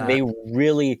have done that. They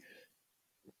really,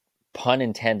 pun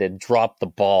intended, dropped the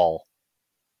ball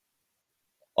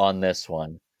on this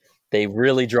one. They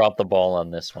really dropped the ball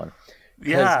on this one.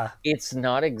 Yeah. It's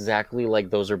not exactly like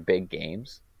those are big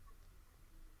games.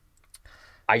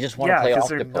 I just want to play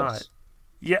Octopus.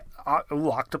 Yeah.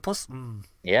 Octopus? Mm.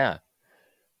 Yeah.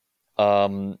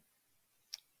 I'm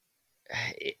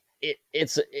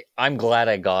glad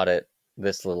I got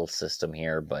this little system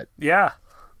here, but yeah,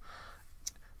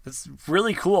 it's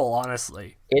really cool,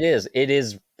 honestly. It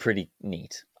is pretty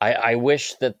neat. I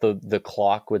wish that the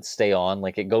clock would stay on.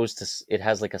 Like it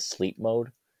has like a sleep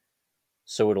mode,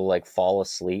 so it'll like fall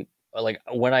asleep. Like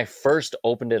when I first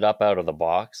opened it up out of the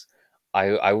box,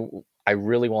 I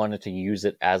really wanted to use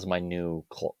it as my new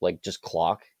just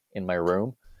clock in my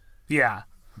room. Yeah,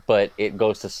 but it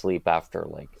goes to sleep after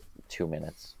like 2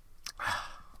 minutes.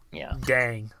 Yeah.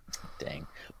 Dang.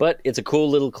 But it's a cool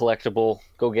little collectible.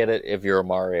 Go get it if you're a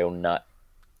Mario nut.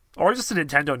 Or just a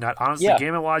Nintendo nut. Honestly, yeah.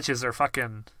 Game & Watches are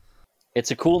fucking...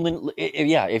 It's a cool...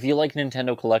 Yeah, if you like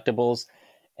Nintendo collectibles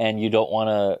and you don't want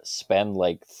to spend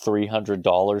like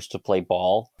 $300 to play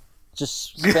ball,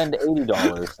 just spend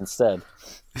 $80 instead.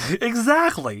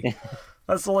 Exactly.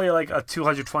 That's only like a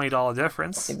 $220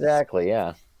 difference. Exactly,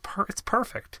 yeah. It's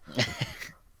perfect.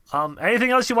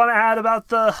 Anything else you want to add about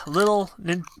the little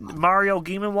Mario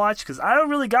Game & Watch? Because I don't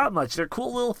really got much. They're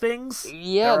cool little things.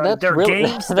 Yeah, they're really,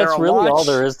 games. That's really all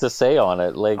there is to say on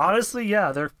it. Like honestly,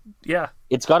 yeah,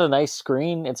 It's got a nice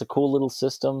screen. It's a cool little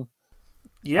system.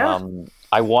 Yeah.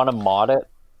 I want to mod it.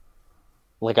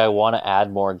 Like I want to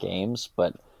add more games,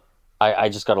 but I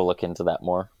just got to look into that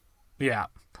more. Yeah.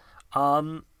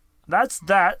 That's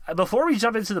that. Before we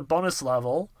jump into the bonus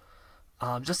level.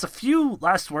 Just a few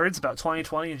last words about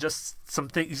 2020 and just some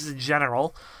things in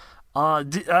general.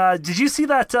 Did you see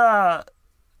that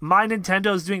My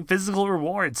Nintendo is doing physical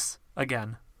rewards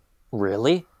again?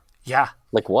 Really? Yeah.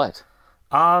 Like what?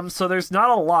 So there's not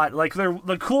a lot. Like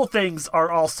the cool things are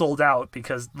all sold out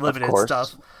because limited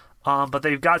stuff. But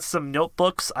they've got some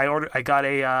notebooks. I got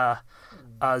a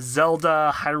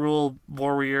Zelda Hyrule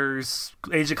Warriors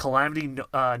Age of Calamity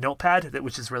notepad,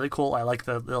 which is really cool. I like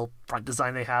the little front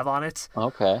design they have on it.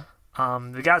 Okay.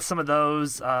 They got some of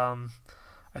those.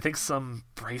 I think some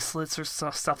bracelets or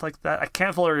stuff like that. I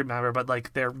can't fully remember, but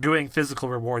like they're doing physical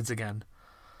rewards again.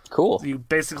 Cool. You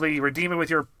basically redeem it with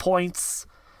your points.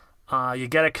 You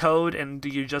get a code and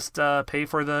you just pay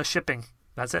for the shipping.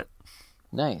 That's it.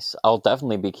 Nice. I'll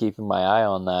definitely be keeping my eye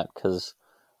on that because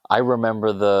I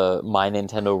remember the My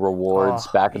Nintendo rewards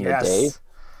back in the day.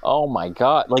 Oh my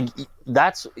god. Like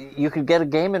you could get a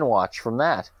Game & Watch from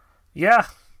that. Yeah.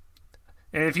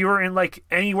 And if you were in like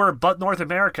anywhere but North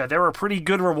America, there were pretty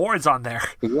good rewards on there.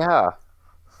 Yeah.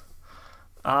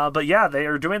 But yeah, they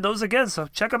are doing those again, so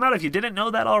check them out if you didn't know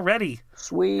that already.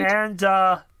 Sweet. And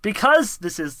because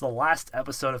this is the last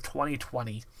episode of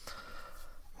 2020,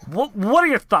 what are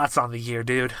your thoughts on the year,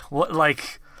 dude?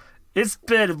 It's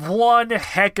been one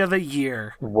heck of a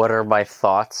year. What are my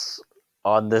thoughts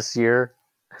on this year?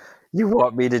 You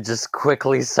want me to just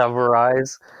quickly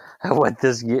summarize what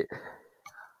this year...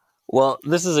 Well,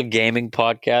 this is a gaming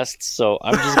podcast, so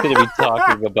I'm just going to be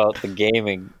talking about the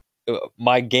gaming.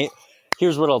 My game.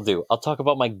 Here's what I'll do. I'll talk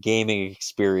about my gaming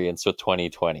experience with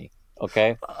 2020.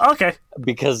 Okay? Okay.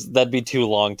 Because that'd be too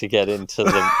long to get into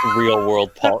the real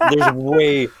world. There's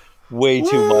way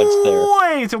too much there.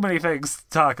 Way too many things to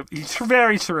talk about.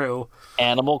 Very true.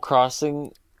 Animal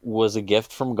Crossing was a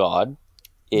gift from God.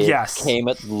 It came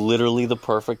at literally the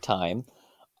perfect time.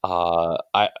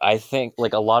 I think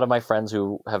like a lot of my friends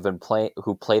who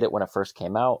played it when it first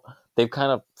came out, they've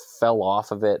kind of fell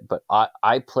off of it, but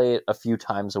I play it a few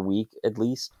times a week at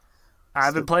least.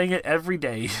 I've been playing it every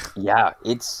day. Yeah,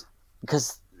 it's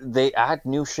because they add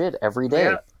new shit every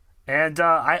day. Yeah. And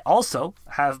I also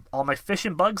have all my fish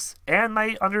and bugs and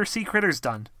my undersea critters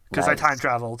done because I time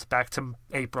traveled back to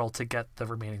April to get the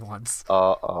remaining ones.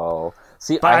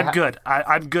 See, but I'm good.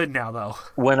 I'm good now though.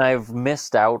 When I've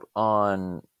missed out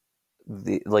on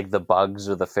the bugs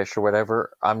or the fish or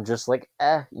whatever, I'm just like,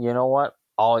 you know what?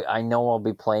 I know I'll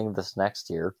be playing this next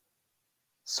year,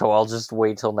 so I'll just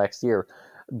wait till next year.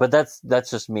 But that's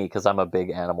just me because I'm a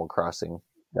big Animal Crossing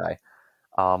guy.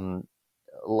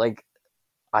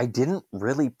 I didn't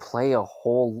really play a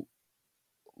whole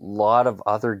lot of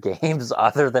other games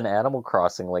other than Animal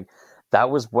Crossing. Like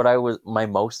that was what my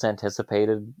most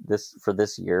anticipated for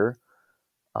this year.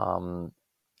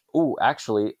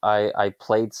 Actually, I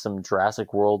played some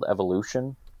Jurassic World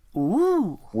Evolution.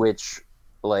 Ooh. Which,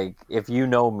 like, if you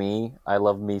know me, I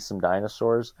love me some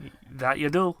dinosaurs. That you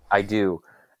do. I do.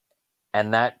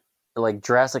 And that, like,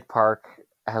 Jurassic Park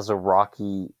has a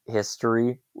rocky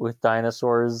history with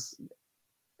dinosaurs.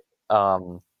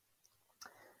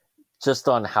 Just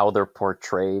on how they're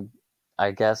portrayed,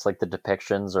 I guess. Like, the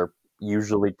depictions are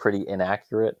usually pretty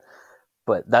inaccurate.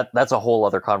 But that's a whole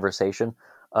other conversation.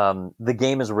 The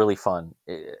game is really fun.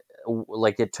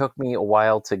 It took me a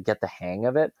while to get the hang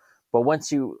of it, but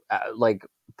once you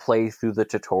play through the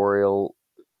tutorial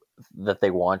that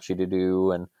they want you to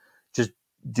do and just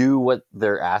do what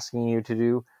they're asking you to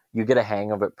do, you get a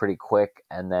hang of it pretty quick.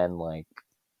 And then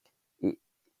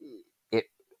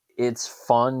it's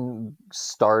fun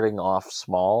starting off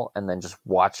small and then just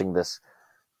watching this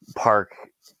park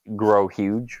grow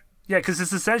huge. Yeah, because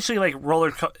it's essentially like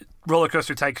roller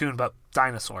coaster tycoon, but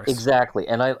dinosaurs. Exactly,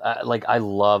 and I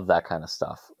love that kind of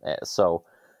stuff. So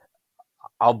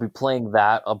I'll be playing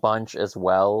that a bunch as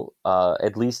well,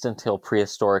 at least until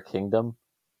Prehistoric Kingdom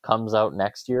comes out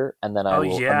next year, and then I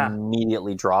will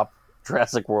immediately drop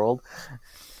Jurassic World.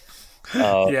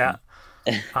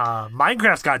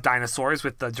 Minecraft's got dinosaurs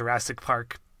with the Jurassic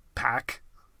Park pack.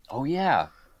 Oh yeah,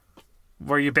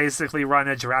 where you basically run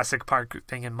a Jurassic Park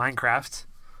thing in Minecraft.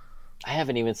 I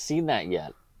haven't even seen that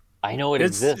yet. I know it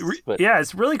exists, but yeah,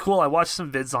 it's really cool. I watched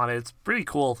some vids on it. It's pretty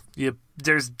cool.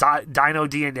 There's dino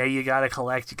DNA you gotta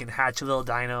collect. You can hatch little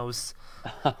dinos,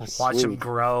 watch them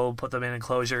grow, put them in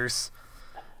enclosures.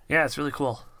 Yeah, it's really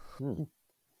cool.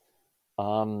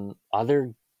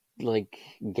 Other like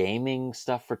gaming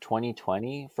stuff for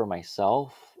 2020 for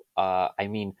myself. I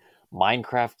mean,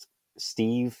 Minecraft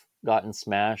Steve got in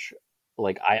Smash.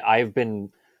 Like I've been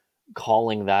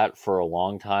calling that for a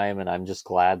long time, and I'm just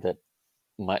glad that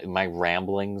my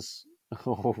ramblings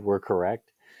were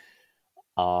correct.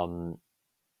 The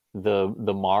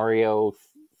Mario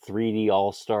 3D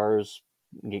All-Stars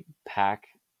pack,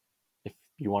 if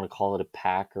you want to call it a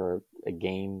pack or a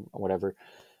game or whatever,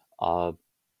 that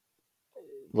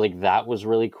was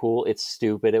really cool. It's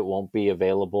stupid it won't be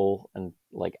available and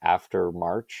after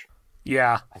March.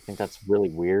 Yeah, I think that's really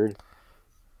weird.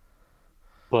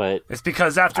 But it's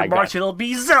because after March it'll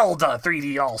be Zelda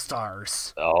 3D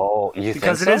All-Stars. Oh,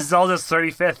 because it is Zelda's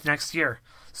 35th next year.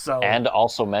 So and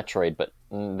also Metroid, but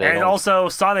also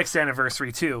Sonic's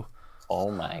anniversary too.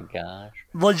 Oh my gosh!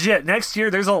 Legit, next year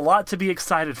there's a lot to be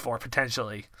excited for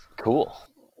potentially. Cool.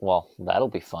 Well, that'll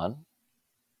be fun.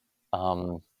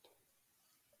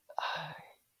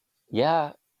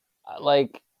 Yeah,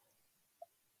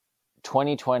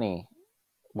 2020.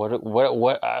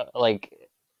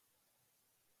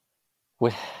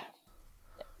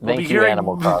 Thank you,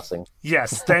 Animal Crossing.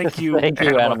 Yes, thank you, thank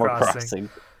you, Animal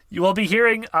Crossing. You will be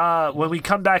hearing, when we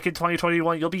come back in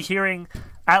 2021, you'll be hearing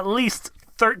at least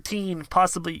 13,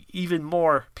 possibly even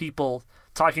more people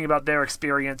talking about their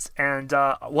experience and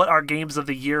what our games of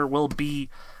the year will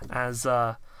be, as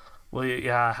we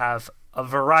have a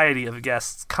variety of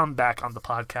guests come back on the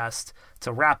podcast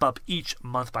to wrap up each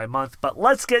month by month. But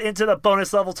let's get into the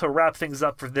bonus level to wrap things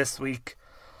up for this week.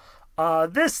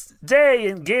 This day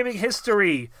in gaming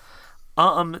history,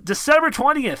 December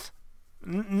 20th.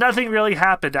 Nothing really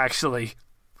happened, actually.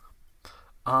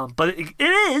 But it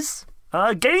is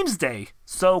Games Day.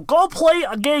 So go play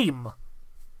a game.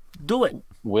 Do it.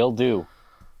 Will do.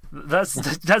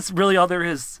 That's really all there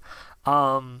is.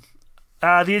 The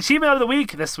achievement of the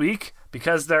week this week,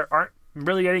 because there aren't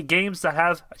really any games that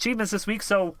have achievements this week,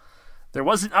 so there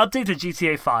was an update to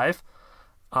GTA 5.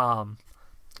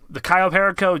 The Cayo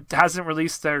Perico hasn't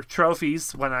released their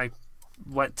trophies when I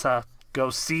went to go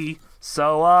see.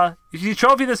 So your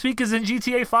trophy this week is in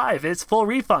GTA 5. It's full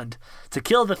refund to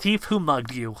kill the thief who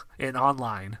mugged you in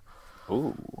online.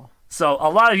 Ooh. So a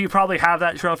lot of you probably have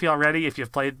that trophy already if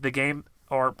you've played the game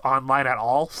or online at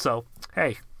all. So,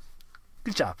 hey,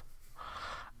 good job.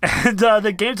 And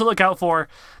the game to look out for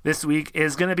this week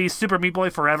is going to be Super Meat Boy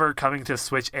Forever, coming to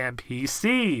Switch and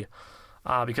PC.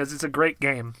 Because it's a great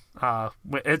game.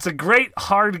 It's a great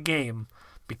hard game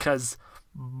because,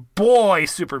 boy,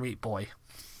 Super Meat Boy.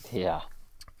 Yeah.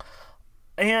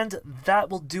 And that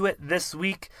will do it this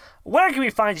week. Where can we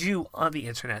find you on the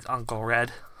internet, Uncle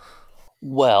Red?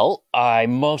 Well,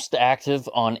 I'm most active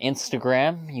on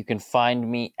Instagram. You can find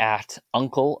me at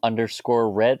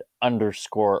uncle_red_art.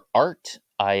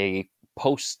 I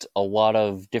post a lot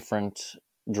of different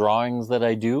drawings that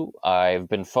I do. I've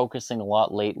been focusing a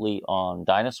lot lately on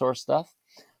dinosaur stuff,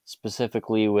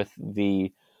 specifically with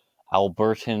the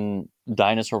Albertan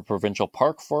Dinosaur Provincial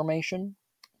Park formation.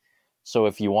 So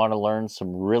if you want to learn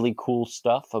some really cool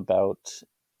stuff about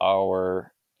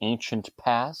our ancient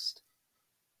past,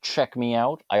 check me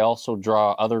out. I also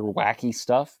draw other wacky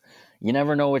stuff. You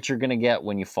never know what you're going to get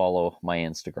when you follow my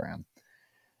Instagram.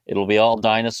 It'll be all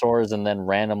dinosaurs and then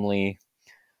randomly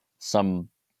some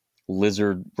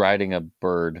lizard riding a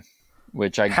bird,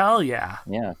 which I... Hell yeah.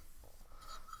 Yeah.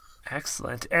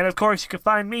 Excellent. And of course, you can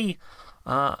find me,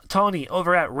 Tony,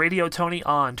 over at Radio Tony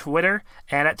on Twitter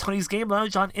and at Tony's Game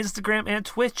Lounge on Instagram and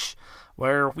Twitch,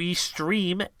 where we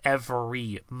stream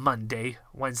every Monday,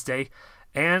 Wednesday,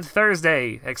 and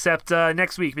Thursday, except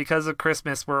next week because of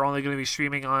Christmas. We're only going to be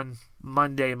streaming on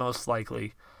Monday, most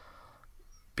likely.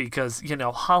 Because,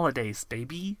 holidays,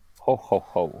 baby. Ho, ho,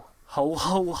 ho. Ho,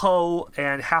 ho, ho,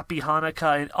 and happy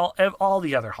Hanukkah and all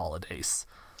the other holidays.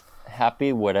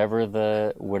 Happy whatever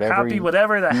the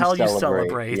hell you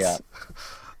celebrate. Yeah.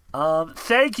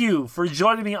 Thank you for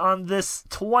joining me on this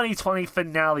 2020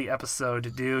 finale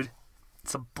episode, dude.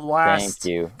 It's a blast.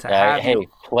 Thank you. To have you. Hey,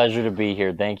 pleasure to be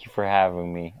here. Thank you for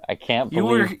having me. I can't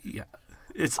believe you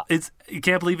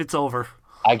can't believe it's over.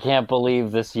 I can't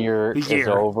believe this year is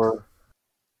over.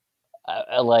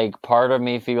 Part of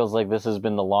me feels like this has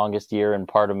been the longest year, and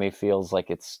part of me feels like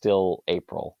it's still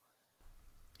April.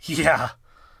 Yeah,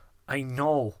 I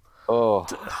know. Oh,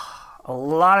 a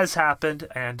lot has happened,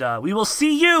 and we will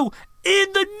see you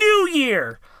in the new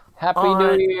year. Happy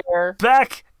New Year!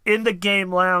 Back in the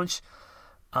Game Lounge.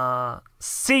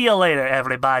 See you later,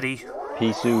 everybody.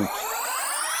 Peace out.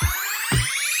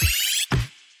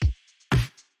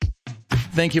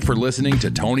 Thank you for listening to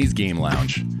Tony's Game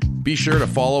Lounge. Be sure to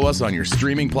follow us on your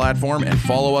streaming platform and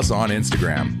follow us on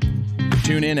Instagram.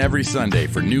 Tune in every Sunday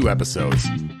for new episodes.